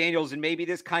with McDaniels, and maybe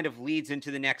this kind of leads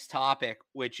into the next topic,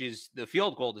 which is the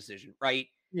field goal decision, right?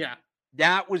 Yeah.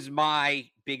 That was my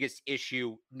biggest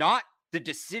issue, not the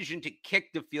decision to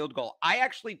kick the field goal. I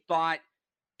actually thought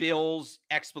Bill's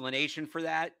explanation for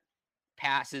that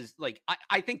passes,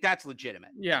 I think that's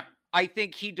legitimate. Yeah. I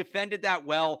think he defended that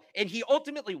well, and he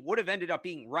ultimately would have ended up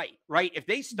being right? If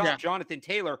they stopped Jonathan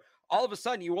Taylor, all of a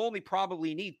sudden you only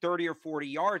probably need 30 or 40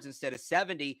 yards instead of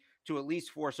 70 to at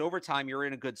least force overtime. You're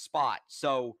in a good spot.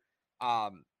 So,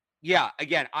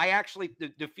 again, I actually,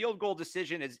 the field goal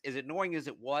decision, as annoying as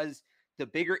it was, the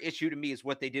bigger issue to me is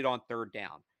what they did on third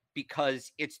down,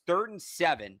 because it's 3rd and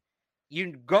 7.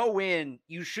 You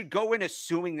should go in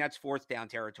assuming that's fourth down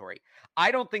territory.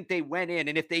 I don't think they went in,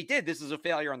 and if they did, this is a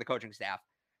failure on the coaching staff.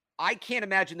 I can't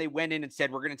imagine they went in and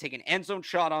said, we're going to take an end zone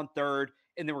shot on 3rd,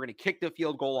 and then we're going to kick the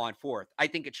field goal on 4th. I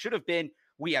think it should have been,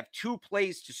 we have 2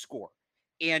 plays to score.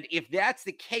 And if that's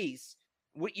the case,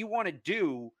 what you want to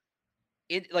do,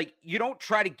 they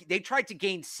tried to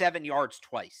gain 7 yards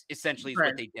twice, essentially, is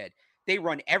what they did. They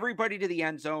run everybody to the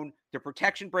end zone. The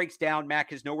protection breaks down. Mac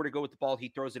has nowhere to go with the ball. He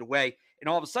throws it away. And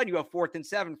all of a sudden, you have 4th and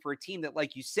 7 for a team that,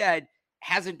 like you said,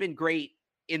 hasn't been great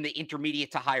in the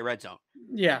intermediate to high red zone.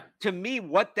 Yeah. To me,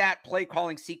 what that play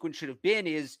calling sequence should have been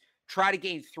is try to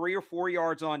gain 3 or 4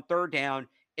 yards on 3rd down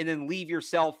and then leave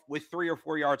yourself with 3 or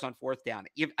 4 yards on 4th down.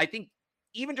 I think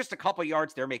even just a couple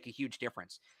yards there make a huge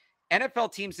difference.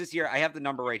 NFL teams this year, I have the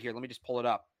number right here. Let me just pull it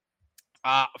up.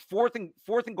 Fourth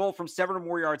and goal from 7 or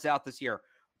more yards out this year,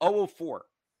 0-4.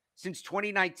 Since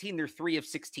 2019, they're 3 of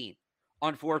 16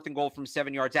 on 4th and goal from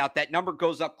 7 yards out. That number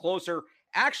goes up closer,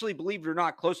 actually, believe it or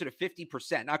not, closer to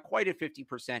 50%. Not quite at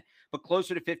 50%, but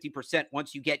closer to 50%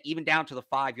 once you get even down to the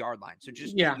 5-yard line. So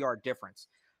just 2-yard difference.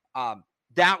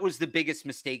 That was the biggest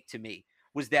mistake to me,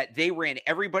 was that they ran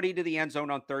everybody to the end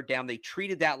zone on 3rd down. They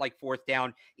treated that like 4th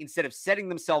down instead of setting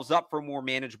themselves up for a more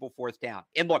manageable 4th down.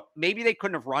 And look, maybe they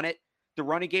couldn't have run it. The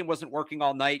running game wasn't working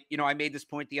all night. I made this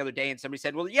point the other day and somebody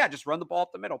said, well, yeah, just run the ball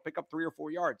up the middle, pick up 3 or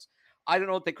 4 yards. I don't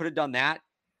know if they could have done that.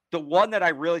 The one that I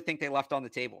really think they left on the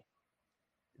table,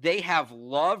 they have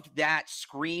loved that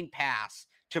screen pass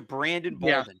to Brandon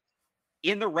Bolden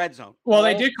in the red zone. Well,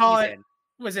 they did call it,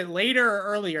 was it later or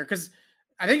earlier? Because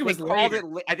I think it was later.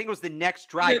 I think it was the next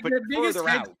drive, but the biggest further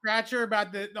head out. Scratcher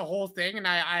about the whole thing,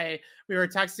 and we were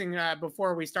texting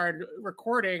before we started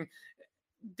recording.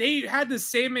 They had the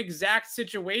same exact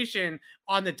situation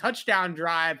on the touchdown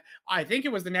drive. I think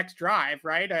it was the next drive,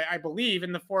 right? I believe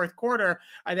in the 4th quarter,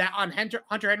 that on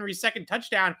Hunter Henry's second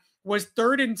touchdown was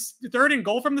third and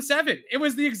goal from the 7. It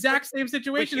was the exact same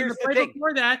situation. In the play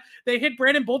before that, they hit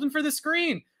Brandon Bolden for the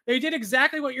screen. They did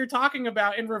exactly what you're talking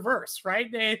about in reverse,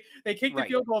 right? They kicked the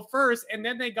field goal first, and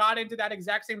then they got into that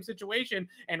exact same situation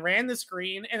and ran the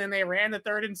screen, and then they ran the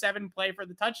 3rd and 7 play for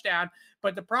the touchdown.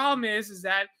 But the problem is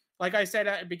that, like I said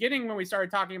at the beginning when we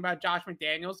started talking about Josh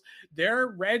McDaniels, their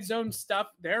red zone stuff,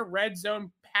 their red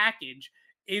zone package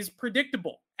is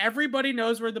predictable. Everybody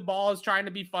knows where the ball is trying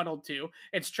to be funneled to.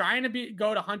 It's trying to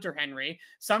go to Hunter Henry.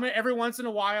 Every once in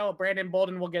a while, Brandon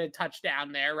Bolden will get a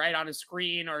touchdown there, right, on a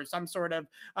screen or some sort of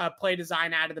play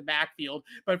design out of the backfield.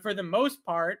 But for the most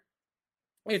part,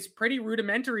 it's pretty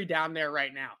rudimentary down there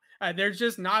right now. There's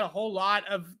just not a whole lot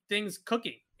of things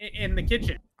cooking in the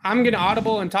kitchen. I'm going to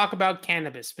audible and talk about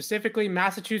cannabis, specifically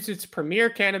Massachusetts' premier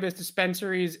cannabis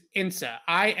dispensaries, INSA,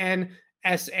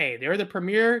 INSA. They're the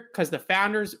premier because the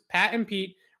founders, Pat and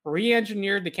Pete,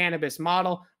 re-engineered the cannabis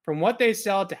model from what they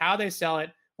sell to how they sell it,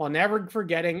 while never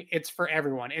forgetting it's for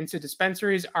everyone. INSA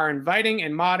dispensaries are inviting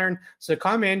and modern, so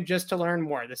come in just to learn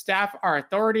more. The staff are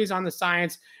authorities on the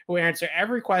science who answer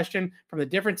every question, from the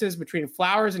differences between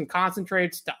flowers and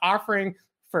concentrates to offering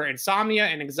for insomnia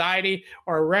and anxiety,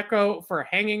 or Reco for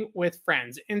hanging with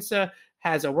friends. INSA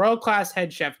has a world-class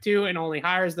head chef too, and only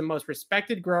hires the most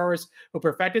respected growers who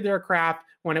perfected their craft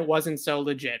when it wasn't so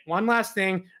legit. One last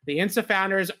thing, the INSA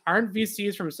founders aren't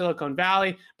VCs from Silicon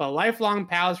Valley, but lifelong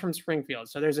pals from Springfield.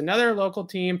 So there's another local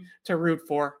team to root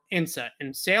for, INSA,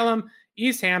 in Salem,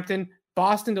 East Hampton,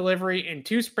 Boston delivery, in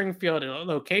 2 Springfield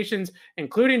locations,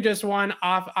 including just one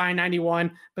off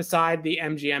I-91 beside the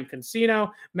MGM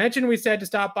Casino. Mention we said to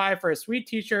stop by for a sweet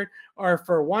t-shirt or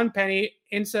for 1 penny,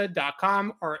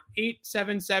 INSA.com or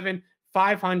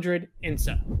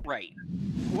 877-500-INSA. Right.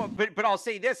 Well, but I'll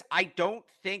say this. I don't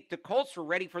think the Colts were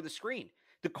ready for the screen.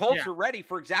 The Colts were ready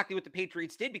for exactly what the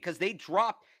Patriots did because they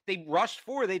rushed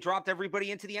forward, they dropped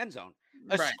everybody into the end zone.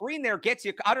 A screen there gets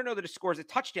you, I don't know that it scores a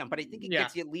touchdown, but I think it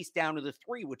gets you at least down to the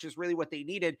 3, which is really what they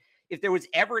needed. If there was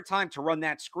ever a time to run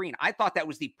that screen, I thought that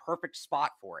was the perfect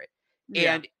spot for it.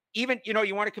 And even,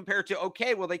 you want to compare it to,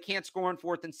 okay, well, they can't score on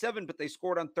 4th and 7, but they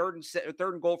scored on third and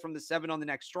goal from the 7 on the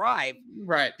next drive.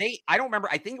 Right. I don't remember.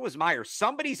 I think it was Myers.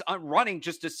 Somebody's running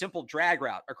just a simple drag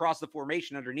route across the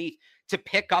formation underneath to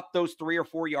pick up those 3 or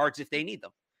 4 yards if they need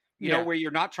them. You know, where you're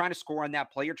not trying to score on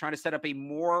that play. You're trying to set up a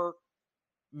more,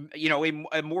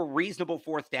 a more reasonable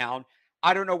 4th down.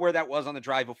 I don't know where that was on the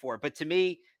drive before, but to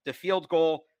me, the field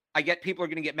goal, I get people are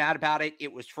going to get mad about it.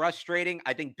 It was frustrating.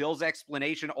 I think Bill's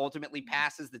explanation ultimately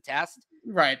passes the test.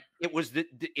 Right. It was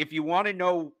if you want to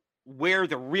know where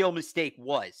the real mistake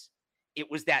was, it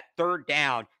was that 3rd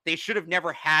down. They should have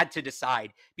never had to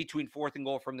decide between 4th and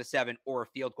goal from the 7 or a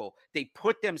field goal. They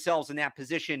put themselves in that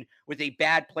position with a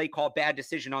bad play call, bad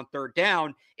decision on 3rd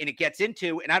down. And it gets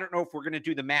into, and I don't know if we're going to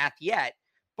do the math yet,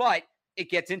 but it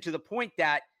gets into the point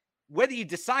that whether you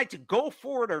decide to go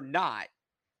for it or not,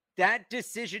 that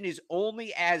decision is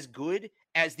only as good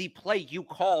as the play you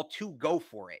call to go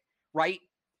for it, right?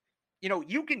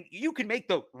 You can make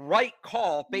the right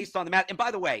call based on the math. And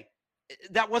by the way,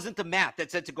 that wasn't the math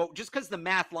that said to go. Just because the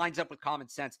math lines up with common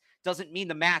sense doesn't mean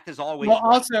the math is always well.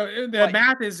 Right. Also, the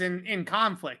math is in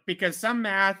conflict because some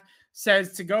math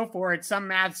says to go for it. Some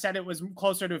math said it was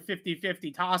closer to a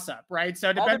 50-50 toss-up, right?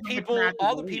 So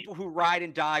all the people who ride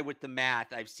and die with the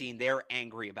math I've seen, they're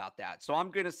angry about that. So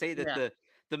I'm going to say that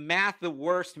the math, the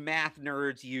worst math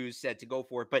nerds use, said to go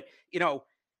for it. But,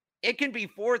 it can be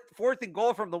fourth and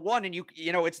goal from the 1, and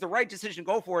it's the right decision to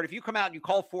go for it. If you come out and you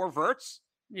call 4 verts,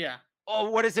 oh,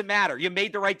 what does it matter? You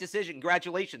made the right decision.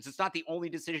 Congratulations. It's not the only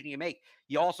decision you make.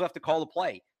 You also have to call a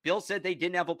play. Bill said they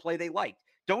didn't have a play they liked.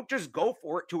 Don't just go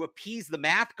for it to appease the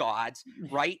math gods,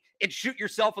 right? And shoot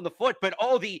yourself in the foot. But,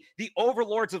 the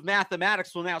overlords of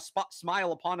mathematics will now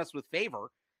smile upon us with favor.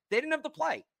 They didn't have the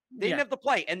play. They didn't have the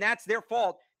play, and that's their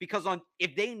fault because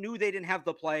if they knew they didn't have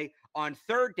the play on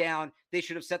 3rd down, they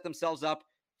should have set themselves up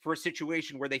for a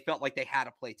situation where they felt like they had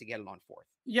a play to get it on 4th.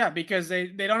 Yeah, because they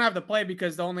don't have the play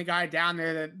because the only guy down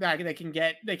there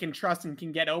that they can trust and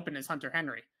can get open is Hunter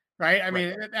Henry. Right. I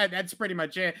mean, that's pretty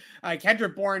much it.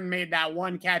 Kendrick Bourne made that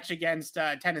one catch against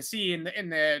Tennessee in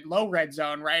the low red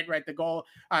zone. Right. The goal,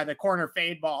 the corner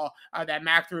fade ball that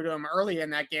Mac threw to him early in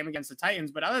that game against the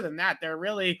Titans. But other than that, there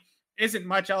really isn't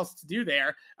much else to do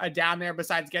there down there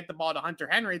besides get the ball to Hunter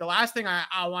Henry. The last thing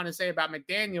I want to say about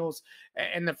McDaniels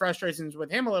and the frustrations with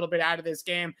him a little bit out of this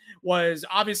game was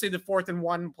obviously the 4th and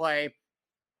 1 play.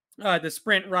 The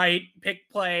sprint right pick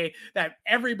play that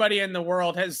everybody in the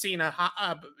world has seen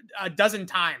a dozen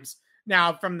times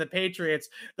now from the Patriots.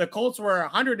 The Colts were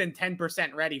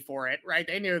 110% ready for it, right?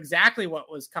 They knew exactly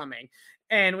what was coming.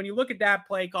 And when you look at that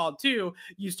play call too,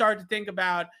 you start to think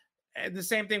about the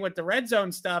same thing with the red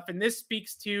zone stuff. And this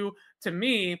speaks to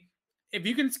me, if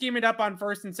you can scheme it up on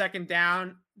 1st and 2nd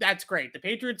down, that's great. The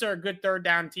Patriots are a good 3rd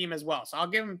down team as well. So I'll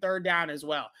give them 3rd down as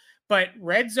well. But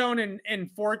red zone and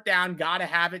 4th down, gotta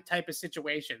have it type of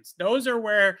situations. Those are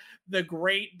where the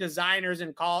great designers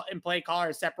and play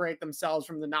callers separate themselves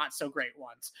from the not so great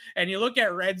ones. And you look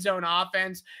at red zone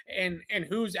offense and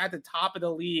who's at the top of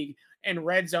the league in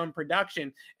red zone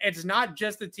production. It's not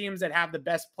just the teams that have the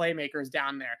best playmakers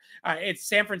down there. It's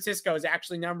San Francisco is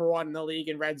actually number 1 in the league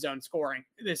in red zone scoring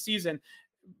this season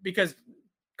because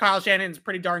Kyle Shanahan's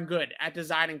pretty darn good at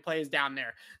designing plays down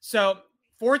there. So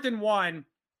 4th and 1.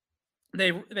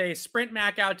 They sprint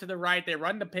Mac out to the right. They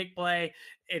run the pick play.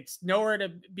 It's nowhere to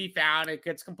be found. It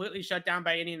gets completely shut down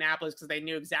by Indianapolis because they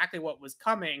knew exactly what was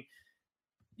coming.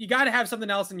 You got to have something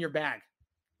else in your bag,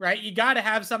 right? You got to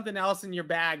have something else in your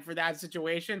bag for that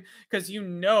situation because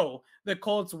the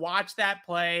Colts watched that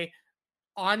play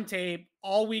on tape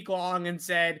all week long and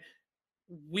said,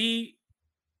 we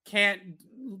can't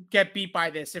get beat by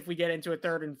this if we get into a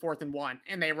 3rd and 4th and 1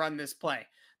 and they run this play.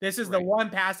 This is the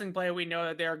one passing play we know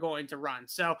that they're going to run.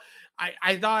 So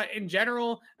I thought in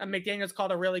general, McDaniels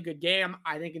called a really good game.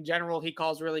 I think in general, he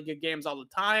calls really good games all the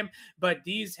time. But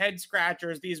these head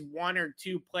scratchers, these 1 or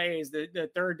 2 plays, the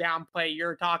third down play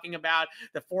you're talking about,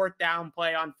 the fourth down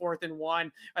play on 4th and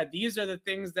 1, these are the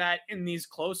things that in these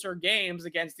closer games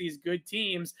against these good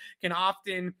teams can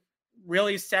often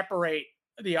really separate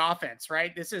the offense,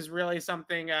 right? This is really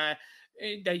something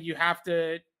that you have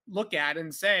to look at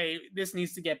and say, this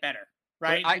needs to get better,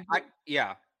 But right?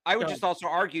 I would Go just ahead. also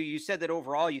argue, you said that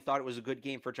overall you thought it was a good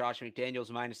game for Josh McDaniels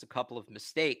minus a couple of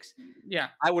mistakes. Yeah.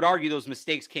 I would argue those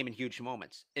mistakes came in huge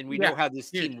moments, and we Yeah. know how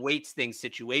this Huge. team weights things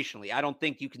situationally. I don't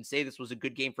think you can say this was a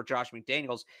good game for Josh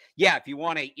McDaniels. Yeah, if you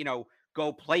want to,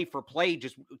 go play for play,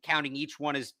 just counting each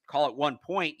one as call it 1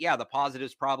 point. Yeah, the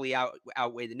positives probably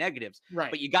outweigh the negatives, Right.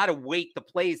 but you got to weight the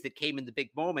plays that came in the big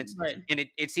moments. Right. And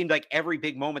it seemed like every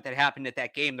big moment that happened at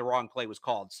that game, the wrong play was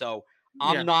called. So Yeah.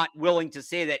 I'm not willing to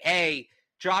say that, hey,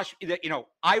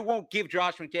 I won't give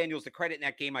Josh McDaniels the credit in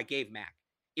that game I gave Mac.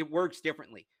 It works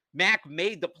differently. Mac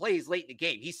made the plays late in the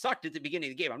game. He sucked at the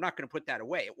beginning of the game. I'm not going to put that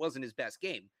away. It wasn't his best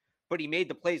game, but he made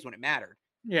the plays when it mattered.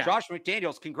 Yeah. Josh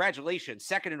McDaniels, congratulations.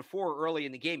 2nd and 4 early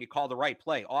in the game. You called the right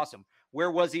play. Awesome. Where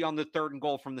was he on the 3rd and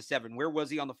goal from the 7? Where was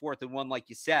he on the 4th and 1, like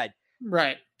you said?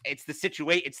 Right. It's the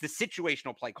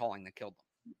situational play calling that killed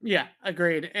them. Yeah.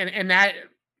 Agreed. And that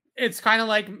it's kind of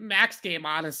like Mac's game,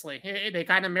 honestly. They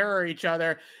kind of mirror each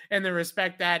other in the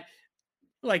respect that,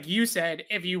 like you said,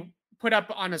 if you put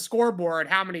up on a scoreboard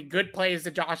how many good plays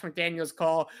did Josh McDaniels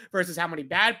call versus how many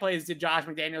bad plays did Josh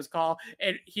McDaniels call,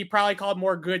 he probably called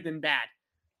more good than bad.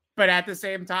 But at the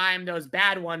same time, those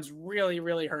bad ones really,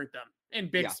 really hurt them in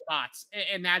big spots.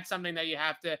 And that's something that you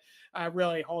have to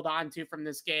really hold on to from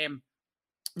this game.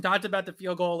 We talked about the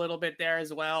field goal a little bit there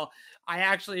as well. I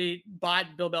actually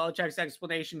bought Bill Belichick's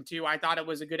explanation too. I thought it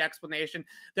was a good explanation.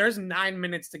 There's 9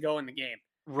 minutes to go in the game.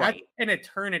 Right. That's an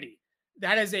eternity.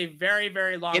 That is a very,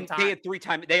 very long And time.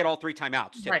 they had all 3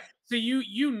 timeouts too. Right. So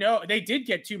you know they did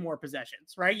get 2 more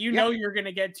possessions, right? You know you're going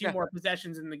to get 2 more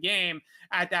possessions in the game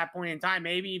at that point in time,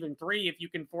 maybe even 3 if you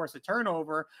can force a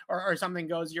turnover or something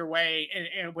goes your way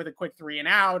and with a quick 3 and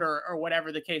out or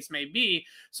whatever the case may be.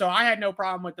 So I had no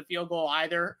problem with the field goal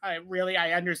either. I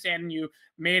understand you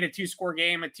made a 2-score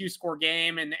game,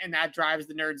 and that drives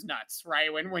the nerds nuts,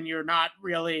 right? When you're not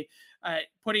really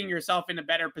putting yourself in a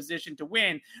better position to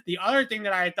win. The other thing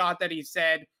that I thought that he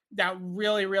said that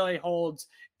really, really holds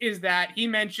is that he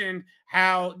mentioned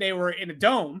how they were in a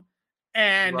dome.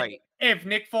 And if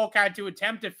Nick Folk had to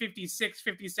attempt a 56,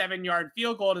 57-yard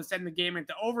field goal to send the game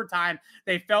into overtime,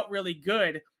 they felt really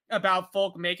good about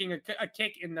Folk making a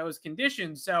kick in those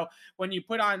conditions. So when you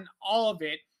put on all of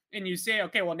it, and you say,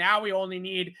 okay, well, now we only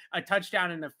need a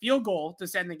touchdown and a field goal to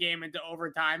send the game into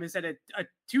overtime instead of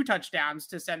 2 touchdowns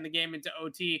to send the game into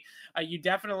OT, you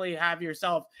definitely have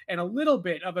yourself in a little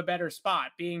bit of a better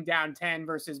spot, being down 10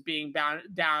 versus being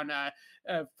down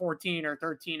 14 or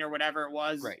 13 or whatever it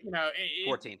was. Right.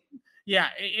 14.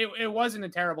 It wasn't a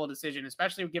terrible decision,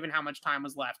 especially given how much time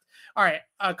was left. All right,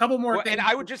 a couple more things. And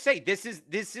I would just say this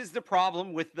is the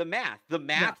problem with the math. The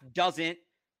math doesn't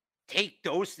take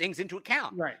those things into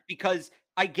account. Right. Because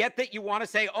I get that you want to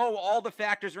say, oh, all the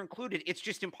factors are included. It's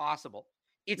just impossible.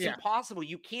 It's impossible.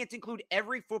 You can't include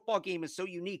every football game is so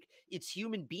unique. It's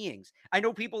human beings. I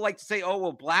know people like to say, oh,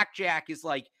 well, blackjack is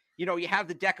like, you have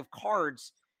the deck of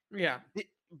cards. Yeah.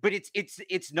 But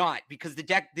it's not, because the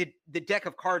deck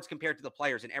of cards compared to the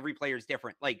players, and every player is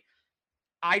different. Like,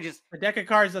 the deck of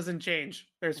cards doesn't change.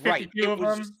 There's 52 of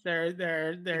them.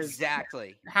 There's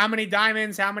exactly how many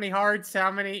diamonds, how many hearts, how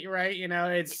many, right?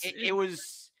 It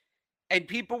was, and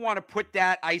people want to put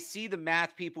that. I see the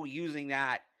math people using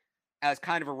that as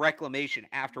kind of a reclamation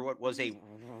after what was a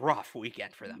rough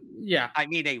weekend for them. Yeah. I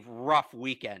mean, a rough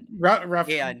weekend.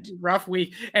 Rough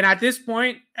week. And at this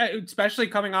point, especially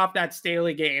coming off that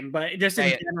Staley game, but just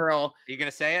in general. Are you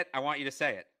going to say it? I want you to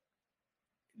say it.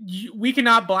 We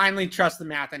cannot blindly trust the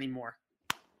math anymore.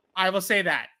 I will say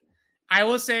that.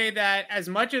 As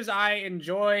much as I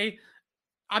enjoy,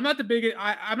 I'm not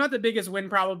the biggest win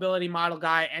probability model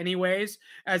guy anyways.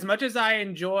 As much as I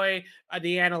enjoy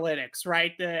the analytics,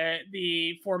 right?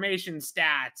 The formation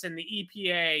stats and the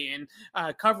EPA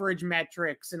and coverage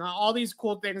metrics and all these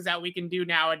cool things that we can do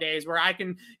nowadays, where I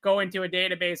can go into a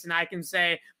database and I can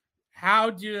say, how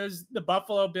does the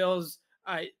Buffalo Bills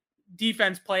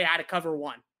defense play out of cover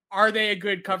 1? Are they a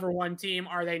good cover 1 team?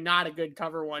 Are they not a good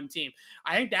cover 1 team?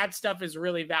 I think that stuff is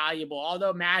really valuable.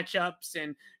 Although matchups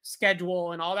and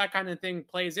schedule and all that kind of thing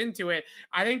plays into it,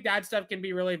 I think that stuff can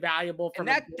be really valuable from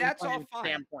that's all fine.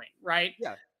 standpoint, right?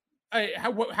 Yeah.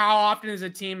 how often is a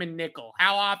team in nickel?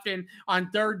 How often on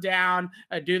third down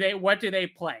what do they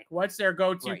play? What's their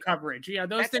go-to Right. coverage? Those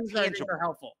That's things I think are tangible.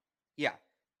 helpful. Yeah.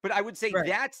 But I would say Right.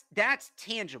 that's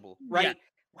tangible, Yeah. right?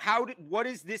 How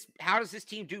does this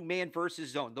team do man versus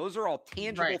zone? Those are all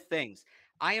tangible Right. things.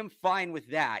 I am fine with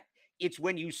that. It's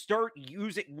when you start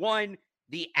using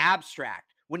the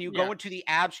abstract, when you Yeah. go into the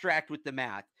abstract with the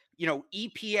math,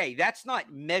 EPA, that's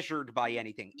not measured by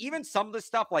anything. Even some of the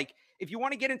stuff, like if you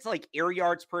want to get into like air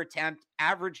yards per attempt,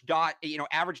 average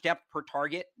depth per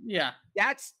target, Yeah.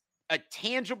 that's a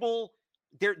tangible,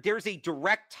 there's a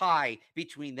direct tie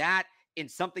between that and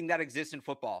something that exists in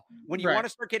football. When you Right. want to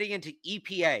start getting into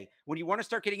EPA, when you want to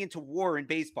start getting into WAR in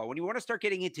baseball, when you want to start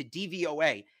getting into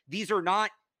DVOA, these are not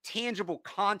tangible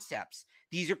concepts.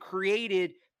 These are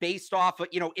created based off of,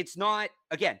 it's not,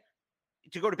 again,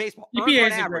 to go to baseball, earned EPA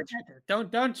run is a great average.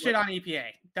 metric. Don't shit on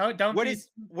EPA. Don't What be. is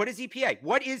EPA?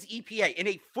 What is EPA in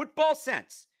a football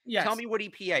sense? Tell Yes. me what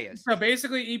EPA is. So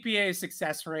basically, EPA is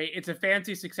success rate. It's a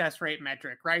fancy success rate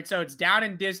metric, right? So it's down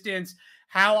and distance,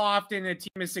 how often a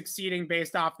team is succeeding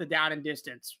based off the down and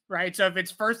distance, right? So if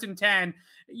it's 1st and 10,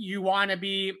 you want to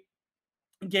be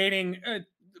gaining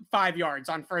 5 yards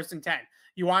on 1st and 10.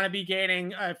 You want to be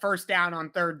gaining a first down on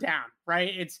third down,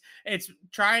 right? It's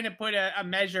trying to put a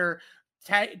measure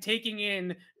taking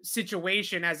in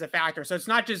situation as a factor. So it's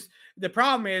not just the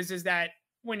problem is that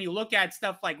when you look at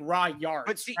stuff like raw But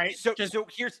yards, see, right?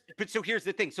 here's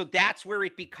the thing. So that's where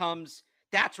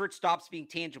it stops being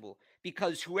tangible,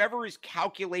 because whoever is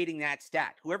calculating that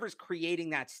stat, whoever's creating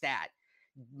that stat,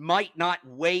 might not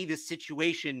weigh the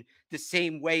situation the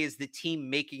same way as the team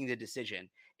making the decision.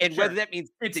 And Sure. whether that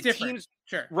means It's the different. teams,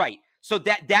 Sure. right. So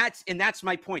that's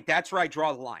my point. That's where I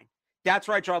draw the line. That's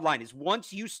where I draw the line is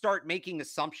once you start making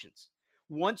assumptions,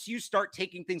 once you start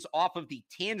taking things off of the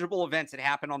tangible events that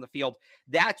happen on the field,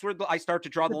 that's where I start to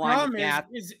draw the The line with problem math.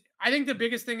 is I think the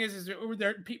biggest thing is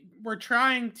we're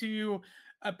trying to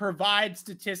provide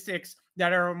statistics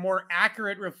that are a more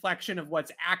accurate reflection of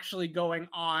what's actually going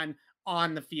on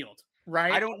the field, I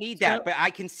right? don't need So, that, but I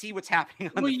can see what's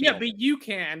happening on well, the yeah, field. but you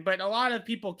can, but a lot of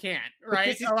people can't, But right?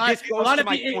 this A goes lot to of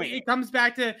my people. point. It comes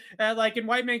back to like in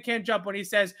White Man Can't Jump when he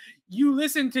says you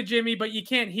listen to Jimmy, but you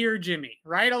can't hear Jimmy,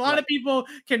 right? A lot of Right. people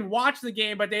can watch the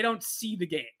game, but they don't see the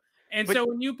game. And But so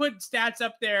when you put stats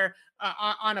up there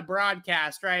on a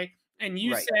broadcast, right, and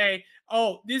you right. say,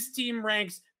 "Oh, this team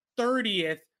ranks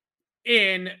 30th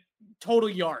in total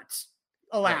yards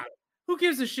allowed," Right. who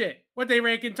gives a shit what they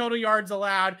rank in total yards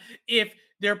allowed if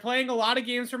they're playing a lot of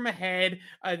games from ahead,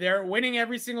 they're winning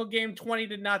every single game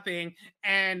 20-0,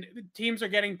 and teams are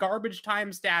getting garbage time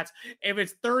stats? If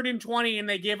it's 3rd and 20 and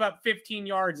they give up 15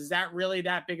 yards, is that really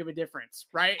that big of a difference,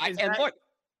 right? Look,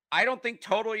 I don't think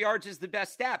total yards is the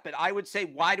best stat, but I would say,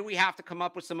 why do we have to come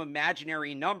up with some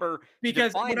imaginary number to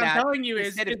Because define what I'm that telling you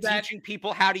instead of is that teaching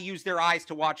people how to use their eyes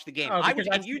to watch the game? oh, I because would,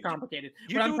 and that's too complicated.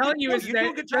 you What I'm do a good, telling you no, is you that do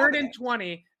a good job of that.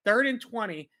 3rd and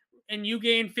 20, and you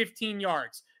gain 15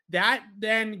 yards. That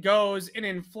then goes and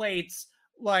inflates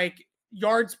like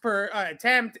yards per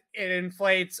attempt. It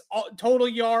inflates total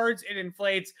yards. It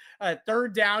inflates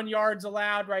third down yards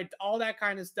allowed, right? All that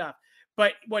kind of stuff.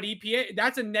 But what EPA,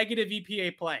 that's a negative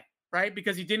EPA play, right?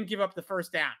 Because he didn't give up the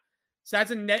first down. So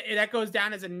that goes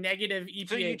down as a negative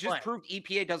So you EPA play. just proved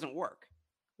EPA doesn't work,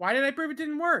 Why did I prove it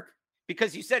didn't work?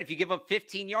 because you said if you give up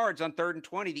 15 yards on 3rd and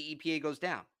 20, the EPA goes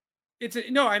down.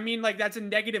 No, I mean, like, that's a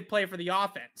negative play for the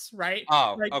offense, right?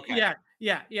 Oh, Like, okay.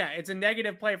 yeah. It's a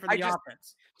negative play for the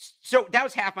offense. So that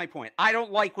was half my point. I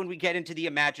don't like when we get into the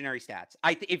imaginary stats.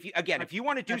 If you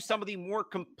want to do That's some of the more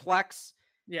complex,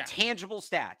 yeah, tangible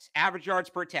stats, average yards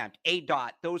per attempt, a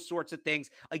dot, those sorts of things.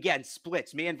 Again,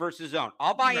 splits, man versus zone.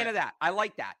 I'll buy right. into that. I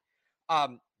like that.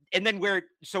 And then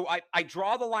I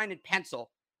draw the line in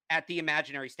pencil at the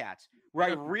imaginary stats, where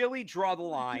I Okay. really draw the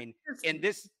line. And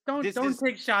this Don't is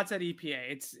take shots at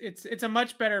EPA. It's a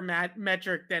much better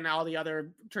metric than all the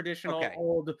other traditional okay.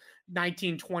 old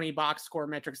 1920 box score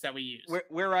metrics that we use.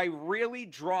 Where I really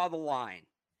draw the line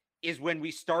is when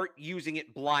we start using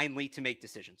it blindly to make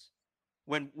decisions.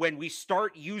 When we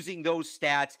start using those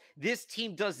stats, this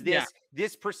team does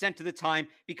this percent of the time,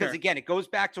 because Sure. again, it goes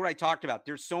back to what I talked about.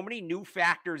 There's so many new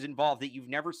factors involved that you've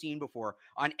never seen before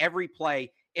on every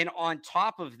play. And on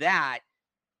top of that,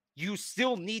 you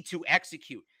still need to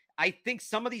execute. I think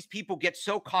some of these people get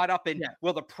so caught up in,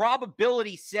 well, the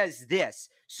probability says this,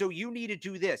 so you need to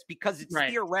do this because it's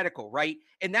theoretical, right?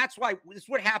 And that's why this is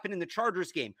what happened in the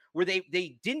Chargers game, where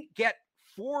they didn't get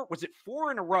four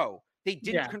in a row They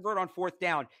didn't Yeah. convert on 4th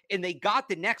down, and they got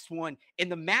the next one,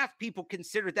 and the math people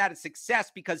consider that a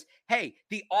success because, hey,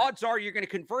 the odds are you're going to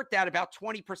convert that about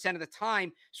 20% of the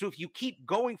time. So if you keep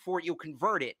going for it, you'll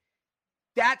convert it.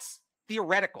 That's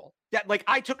theoretical. That, like,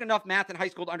 I took enough math in high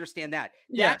school to understand that.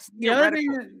 Yeah. That's The other thing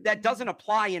theoretical. That doesn't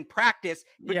apply in practice,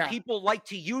 but yeah. people like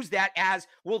to use that as,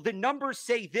 well, the numbers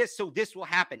say this, so this will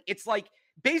happen. It's like,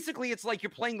 basically, it's like you're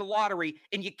playing the lottery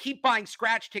and you keep buying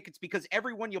scratch tickets because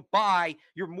every one you buy,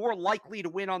 you're more likely to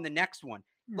win on the next one.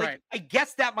 Like, Right. I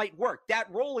guess that might work. That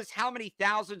roll is how many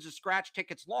thousands of scratch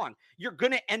tickets long. You're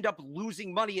going to end up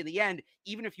losing money in the end,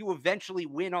 even if you eventually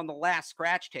win on the last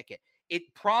scratch ticket. The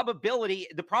probability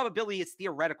is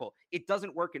theoretical. It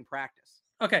doesn't work in practice.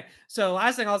 Okay, so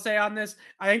last thing I'll say on this,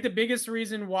 I think the biggest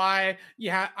reason why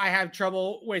I have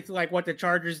trouble with like what the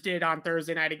Chargers did on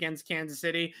Thursday night against Kansas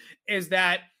City is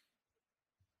that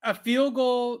a field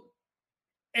goal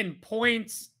and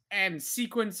points and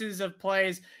sequences of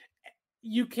plays,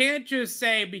 you can't just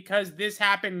say because this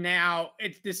happened now,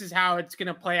 this is how it's going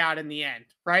to play out in the end,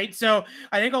 right? So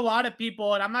I think a lot of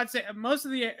people, and I'm not saying most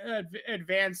of the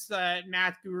advanced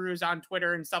math gurus on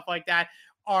Twitter and stuff like that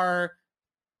are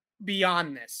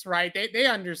beyond this, right? They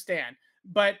understand,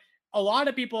 but a lot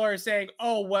of people are saying,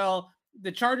 "Oh well,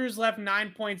 the Chargers left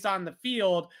 9 points on the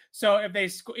field, so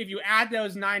if you add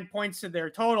those 9 points to their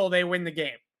total, they win the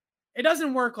game." It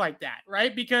doesn't work like that,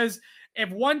 right? Because if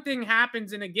one thing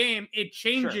happens in a game, it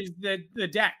Sure. changes the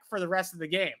deck for the rest of the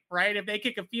game, right? If they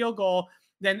kick a field goal,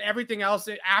 then everything else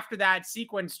after that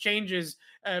sequence changes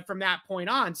from that point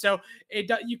on. So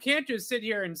you can't just sit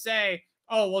here and say,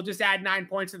 "Oh, we'll just add 9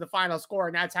 points to the final score,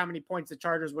 and that's how many points the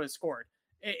Chargers would have scored."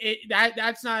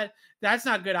 That's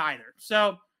not good either.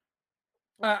 So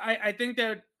I think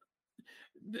that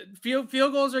field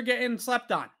goals are getting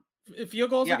slept on. Field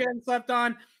goals are Yeah. getting slept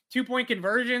on. 2-point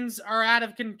conversions are out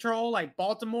of control, like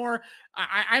Baltimore.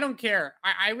 I don't care.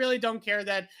 I really don't care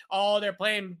that they're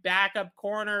playing backup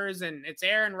corners and it's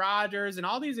Aaron Rodgers and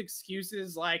all these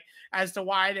excuses like as to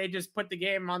why they just put the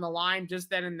game on the line just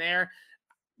then and there.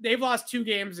 They've lost 2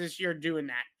 games this year doing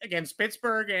that against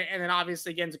Pittsburgh and then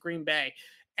obviously against Green Bay.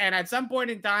 And at some point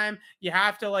in time, you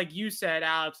have to, like you said,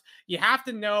 Alex, you have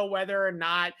to know whether or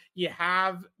not you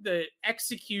have the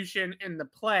execution and the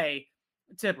play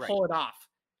to Right. pull it off.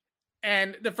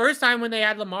 And the first time when they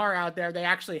had Lamar out there, they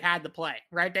actually had the play,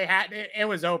 right? It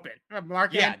was open.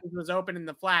 Mark Yeah. Andrews was open in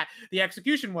the flat. The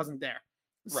execution wasn't there.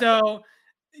 Right. So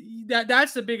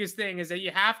that's the biggest thing is that you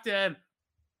have to,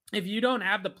 if you don't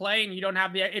have the play and you don't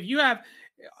have if you have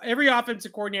every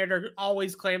offensive coordinator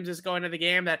always claims this going to the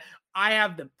game that I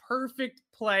have the perfect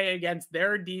play against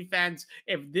their defense.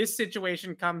 If this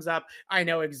situation comes up, I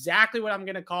know exactly what I'm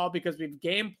going to call because we've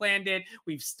game planned it.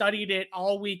 We've studied it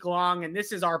all week long. And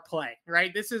this is our play,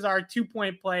 right? This is our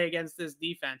 2-point play against this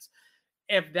defense.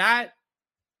 If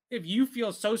you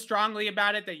feel so strongly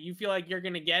about it that you feel like you're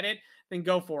going to get it, then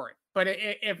go for it. But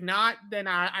if not, then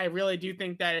I really do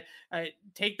think that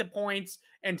take the points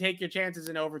and take your chances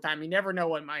in overtime. You never know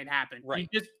what might happen. Right.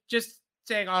 You just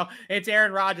saying, "Oh, it's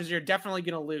Aaron Rodgers, you're definitely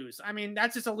going to lose." I mean,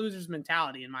 that's just a loser's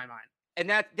mentality in my mind. And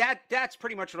that's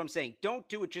pretty much what I'm saying. Don't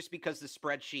do it just because the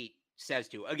spreadsheet says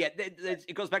to. Again,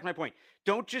 it goes back to my point.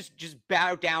 Don't just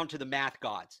bow down to the math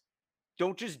gods.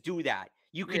 Don't just do that.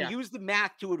 You can use the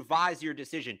math to advise your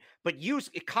decision, but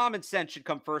common sense should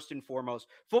come first and foremost.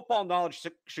 Football knowledge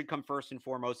should come first and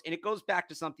foremost. And it goes back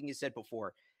to something you said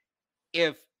before.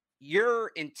 If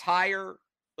your entire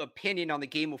opinion on the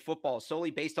game of football is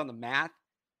solely based on the math,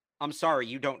 I'm sorry,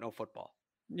 you don't know football.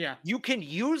 Yeah. You can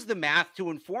use the math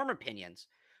to inform opinions,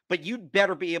 but you'd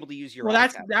better be able to use your Well,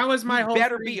 eyes. that was my whole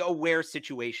better thing. be aware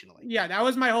situationally. Yeah, that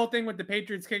was my whole thing with the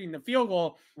Patriots kicking the field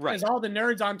goal. Right. Is all the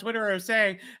nerds on Twitter are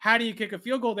saying, "How do you kick a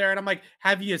field goal there?" And I'm like,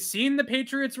 "Have you seen the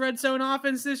Patriots red zone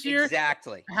offense this year?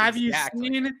 Exactly. Have you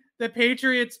seen the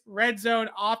Patriots red zone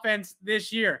offense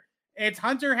this year? It's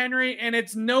Hunter Henry and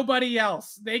it's nobody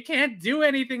else. They can't do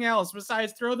anything else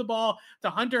besides throw the ball to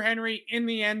Hunter Henry in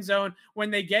the end zone when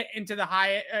they get into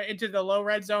the low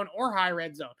red zone or high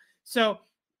red zone." So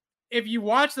if you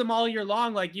watch them all year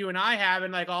long, like you and I have,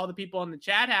 and like all the people in the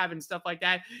chat have and stuff like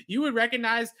that, you would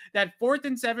recognize that 4th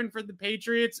and 7 for the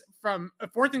Patriots from a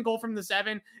 4th and goal from the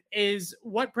 7 is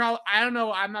what I don't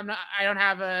know. I don't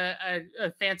have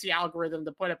a fancy algorithm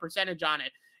to put a percentage on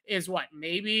it. Is what,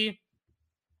 maybe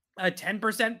a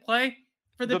 10% play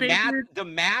for the Patriots? The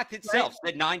math itself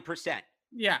said 9%.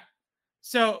 Yeah.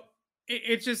 So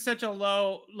it's just such a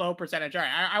low percentage. All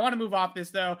right. I want to move off this,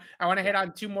 though. I want to hit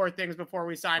on 2 more things before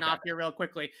we sign off here real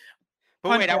quickly.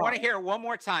 But wait, I want to hear it one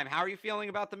more time. How are you feeling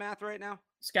about the math right now?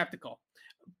 Skeptical.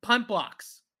 Punt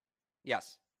blocks.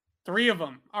 Yes. 3 of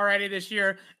them already this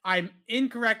year. I'm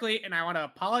incorrectly, and I want to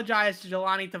apologize to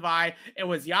Jelani Tavai. It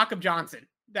was Jakob Johnson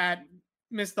that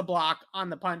missed the block on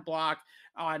the punt block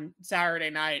on Saturday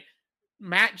night.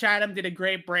 Matt Chatham did a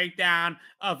great breakdown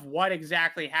of what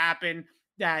exactly happened.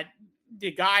 That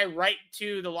the guy right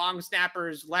to the long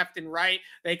snappers left and right,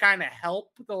 they kind of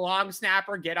help the long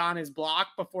snapper get on his block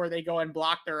before they go and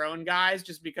block their own guys,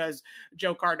 just because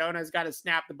Joe Cardona's got to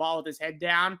snap the ball with his head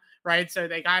down, right? So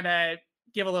they kind of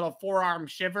give a little forearm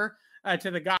shiver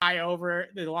to the guy over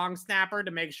the long snapper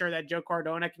to make sure that Joe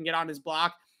Cardona can get on his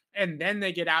block, and then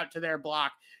they get out to their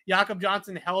block. Jakob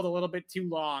Johnson held a little bit too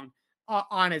long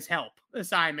on his help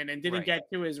assignment and didn't get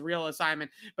to his real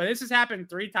assignment. But this has happened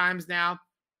 3 times now.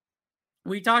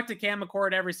 We talk to Cam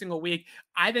McCord every single week.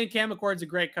 I think Cam McCord's a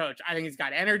great coach. I think he's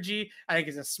got energy. I think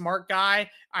he's a smart guy.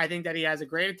 I think that he has a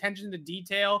great attention to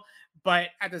detail. But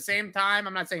at the same time,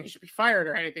 I'm not saying he should be fired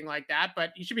or anything like that,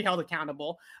 but he should be held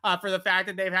accountable for the fact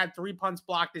that they've had 3 punts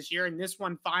blocked this year. And this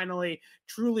one finally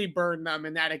truly burned them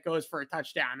in that it goes for a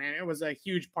touchdown. And it was a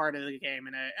huge part of the game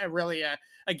and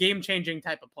a game-changing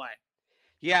type of play.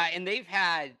 Yeah, and they've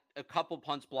had a couple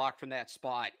punts blocked from that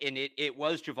spot, and it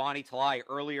was Giovanni Talai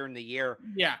earlier in the year.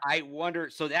 Yeah. I wonder,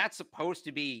 so that's supposed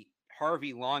to be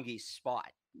Harvey Longy's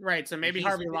spot. Right, so maybe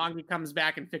Harvey Longy comes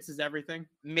back and fixes everything.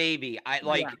 Maybe.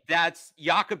 That's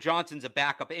Jakob Johnson's a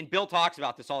backup, and Bill talks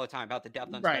about this all the time, about the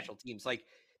depth on special teams. Like,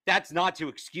 that's not to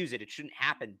excuse it. It shouldn't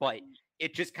happen, but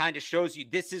it just kind of shows you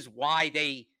this is why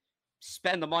they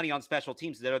spend the money on special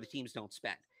teams that other teams don't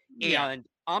spend. Yeah. And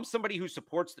I'm somebody who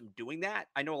supports them doing that.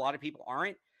 I know a lot of people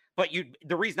aren't, but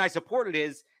the reason I support it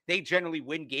is they generally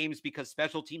win games because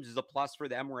special teams is a plus for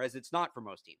them, whereas it's not for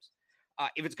most teams.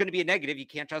 If it's going to be a negative, you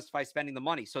can't justify spending the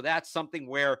money. So that's something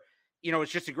where,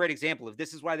 it's just a great example of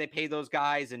this is why they pay those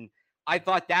guys. And I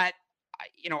thought that,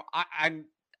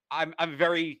 I'm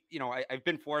very, I've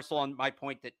been forceful on my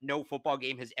point that no football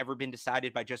game has ever been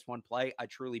decided by just one play. I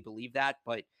truly believe that,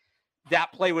 but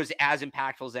that play was as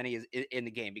impactful as any in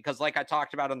the game, because like I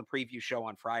talked about on the preview show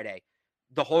on Friday,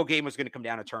 the whole game was going to come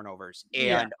down to turnovers,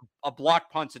 and a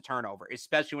blocked punt's a turnover,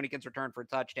 especially when it gets returned for a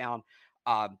touchdown.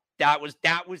 That was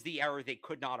the error they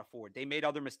could not afford. They made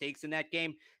other mistakes in that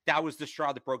game. That was the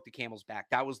straw that broke the camel's back.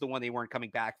 That was the one they weren't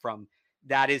coming back from.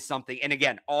 That is something. And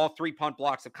again, all 3 punt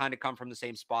blocks have kind of come from the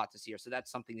same spot this year. So that's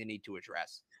something they need to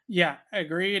address. Yeah,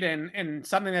 agreed. And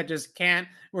something that just can't,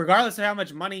 regardless of how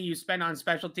much money you spend on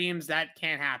special teams, that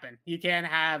can't happen. You can't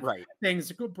have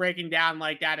things breaking down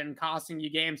like that and costing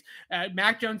you games.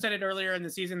 Mac Jones said it earlier in the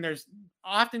season. There's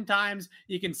oftentimes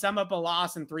you can sum up a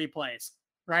loss in 3 plays,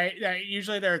 right?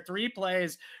 Usually there are 3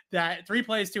 plays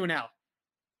to an L.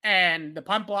 And the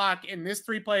punt block in this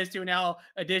 3 plays to an L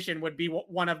edition would be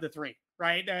one of the 3,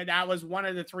 right? That was one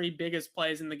of the 3 biggest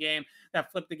plays in the game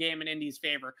that flipped the game in Indy's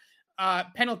favor.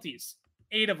 Penalties,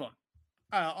 8 of them.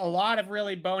 A lot of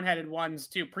really boneheaded ones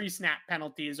too. Pre-snap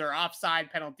penalties or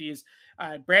offside penalties.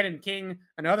 Brandon King,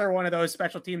 another one of those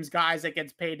special teams guys that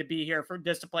gets paid to be here for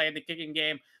just to play in the kicking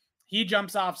game. He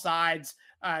jumps offside,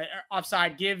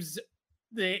 gives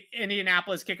the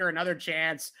Indianapolis kicker another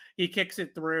chance. He kicks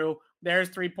it through. There's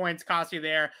 3 points cost you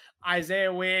there.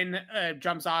 Isaiah Wynn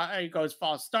jumps off. He goes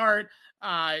false start.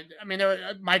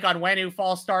 Mike Onwenu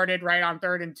false started right on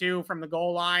 3rd and 2 from the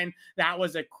goal line. That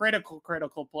was a critical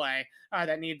play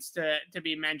that needs to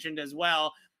be mentioned as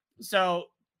well. So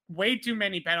way too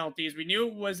many penalties. We knew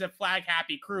it was a flag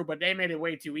happy crew, but they made it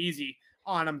way too easy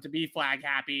on them to be flag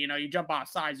happy. You jump off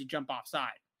sides, you jump offside.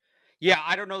 Yeah,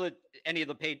 I don't know that any of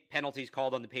the penalties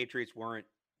called on the Patriots weren't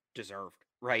deserved,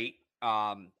 right?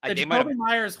 The Jacoby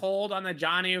Myers hold on the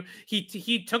Jonnu,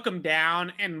 he took him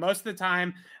down, and most of the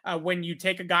time when you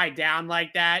take a guy down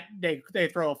like that, they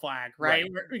throw a flag, right?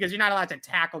 Because you're not allowed to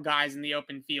tackle guys in the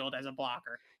open field as a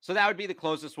blocker. So that would be the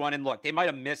closest one. And look, they might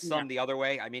have missed some the other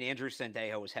way. I mean, Andrew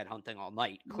Sendejo was headhunting all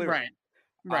night, clearly.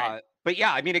 Right. But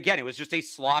yeah, I mean, again, it was just a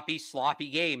sloppy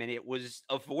game, and it was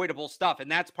avoidable stuff.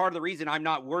 And that's part of the reason I'm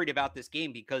not worried about this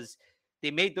game, because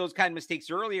they made those kind of mistakes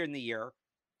earlier in the year,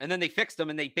 and then they fixed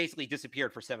them, and they basically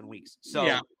disappeared for 7 weeks.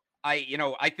 So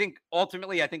I think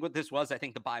ultimately, what this was, I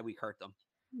think the bye week hurt them.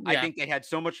 I think they had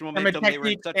so much momentum. From a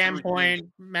technique standpoint,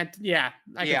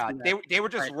 they were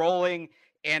just rolling.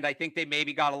 And I think they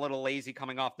maybe got a little lazy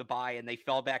coming off the bye, and they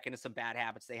fell back into some bad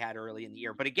habits they had early in the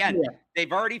year. But again,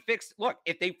 they've already fixed. Look,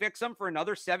 if they fix them for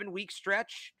another 7-week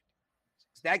stretch,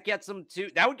 that would get them to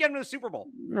the Super Bowl.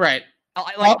 Right.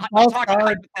 I'm talking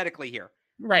hypothetically here.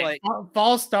 Right.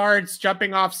 False starts,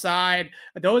 jumping offside.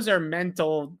 Those are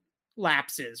mental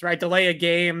lapses, right? Delay of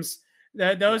games.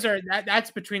 That's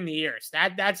between the ears.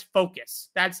 That's focus.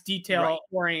 That's detail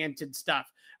oriented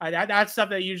stuff. That's stuff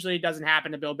that usually doesn't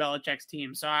happen to Bill Belichick's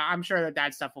team. So I'm sure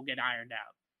that stuff will get ironed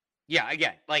out. Yeah,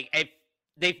 again, like if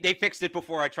they fixed it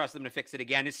before, I trust them to fix it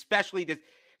again. Especially this,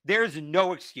 there's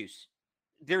no excuse.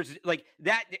 There's like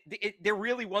that. There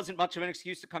really wasn't much of an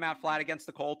excuse to come out flat against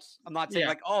the Colts. I'm not saying Yeah.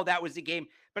 like, oh, that was the game,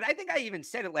 but I think I even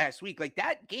said it last week. Like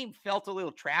that game felt a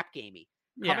little trap gamey.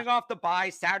 Yeah. Coming off the bye,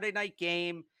 Saturday night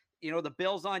game, the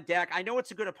Bills on deck. I know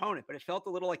it's a good opponent, but it felt a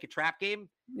little like a trap game.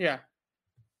 Yeah.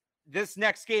 This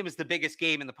next game is the biggest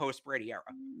game in the post-Brady era,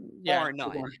 Yeah. bar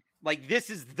none. Like this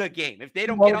is the game. If they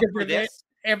don't Well, get up for this,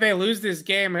 if they lose this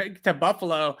game to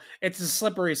Buffalo, it's a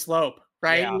slippery slope,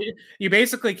 right? Yeah. You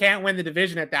basically can't win the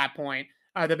division at that point.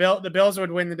 The Bills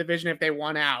would win the division if they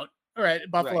won out, or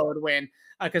Buffalo would win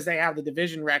because they have the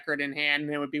division record in hand,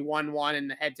 and it would be 1-1 in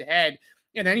the head-to-head.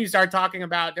 And then you start talking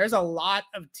about there's a lot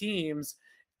of teams,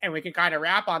 and we can kind of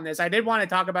wrap on this. I did want to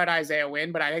talk about Isaiah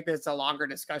Wynn, but I think that's a longer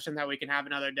discussion that we can have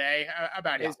another day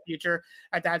about his future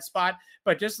at that spot.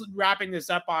 But just wrapping this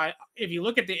up on, if you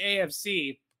look at the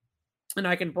AFC, and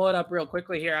I can pull it up real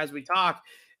quickly here as we talk,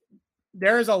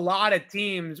 there's a lot of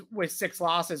teams with 6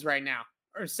 losses right now,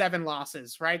 or 7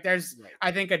 losses, right? There's,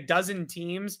 I think, a dozen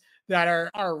teams that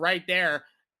are right there.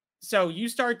 So you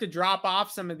start to drop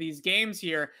off some of these games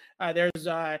here. There's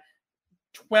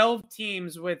 12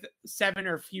 teams with 7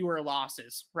 or fewer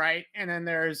losses, right? And then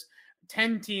there's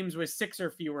 10 teams with 6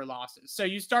 or fewer losses. So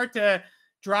you start to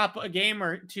drop a game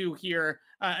or two here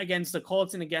against the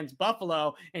Colts and against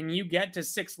Buffalo, and you get to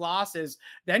 6 losses.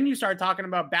 Then you start talking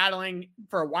about battling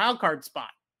for a wild card spot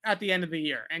at the end of the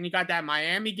year. And you got that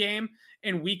Miami game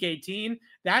in week 18.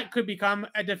 That could become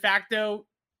a de facto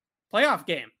playoff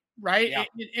game, right? Yeah.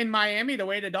 In Miami, the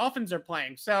way the Dolphins are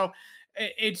playing. So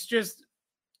it's just,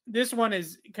 this one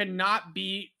could not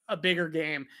be a bigger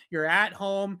game. You're at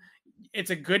home.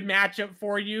 It's a good matchup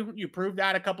for you. You proved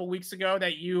that a couple weeks ago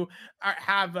that you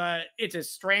have it's a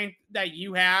strength that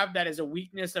you have that is a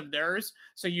weakness of theirs.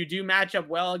 So you do match up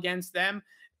well against them,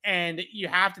 and you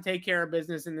have to take care of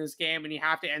business in this game, and you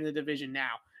have to end the division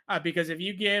now. Because if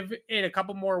you give it a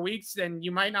couple more weeks, then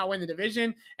you might not win the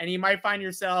division, and you might find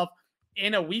yourself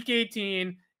in a week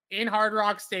 18 in Hard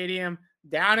Rock Stadium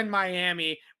down in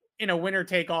Miami in a winner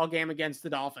take all game against the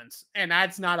Dolphins. And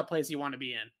that's not a place you want to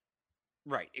be in.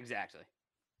 Right, exactly.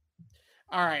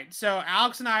 All right. So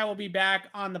Alex and I will be back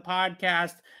on the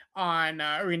podcast on,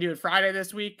 are we going to do it Friday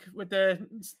this week with the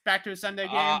back to a Sunday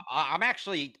game? I'm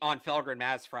actually on Felger and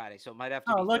Maz Friday, so it might have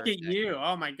to be look Thursday. at you.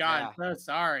 Oh my God. Yeah. I'm so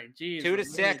sorry. Jeez. 2 to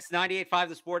 6, 98.5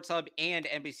 The Sports Hub and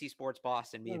NBC Sports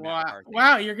Boston. Me and Matt McCarthy.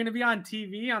 Wow. You're going to be on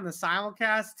TV on the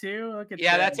simulcast too. Look at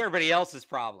that. That's everybody else's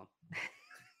problem.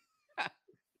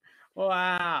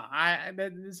 Wow.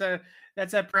 This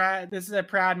is a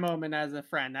proud moment as a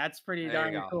friend. That's pretty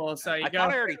darn cool. So I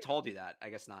thought I already told you that. I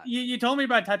guess not. You told me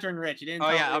about Toucher and Rich. You didn't.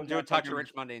 Oh yeah, I'm doing Toucher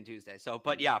Rich Monday and Tuesday. So,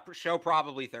 but yeah, show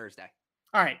probably Thursday.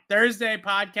 All right, Thursday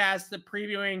podcast, the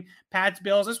previewing Pats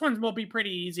Bills. This one will be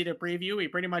pretty easy to preview. We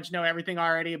pretty much know everything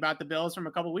already about the Bills from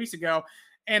a couple weeks ago.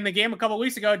 And the game a couple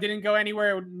weeks ago didn't go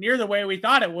anywhere near the way we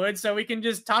thought it would. So we can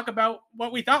just talk about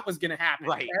what we thought was going to happen.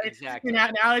 Right, exactly. Now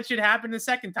it should happen the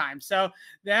second time. So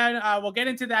then we'll get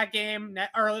into that game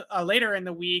later in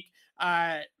the week.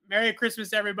 Merry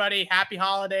Christmas, everybody. Happy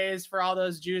holidays for all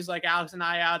those Jews like Alex and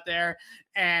I out there.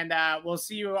 And we'll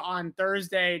see you on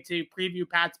Thursday to preview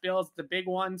Pats Bills. It's a big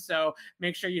one. So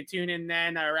make sure you tune in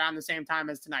then around the same time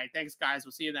as tonight. Thanks, guys.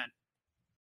 We'll see you then.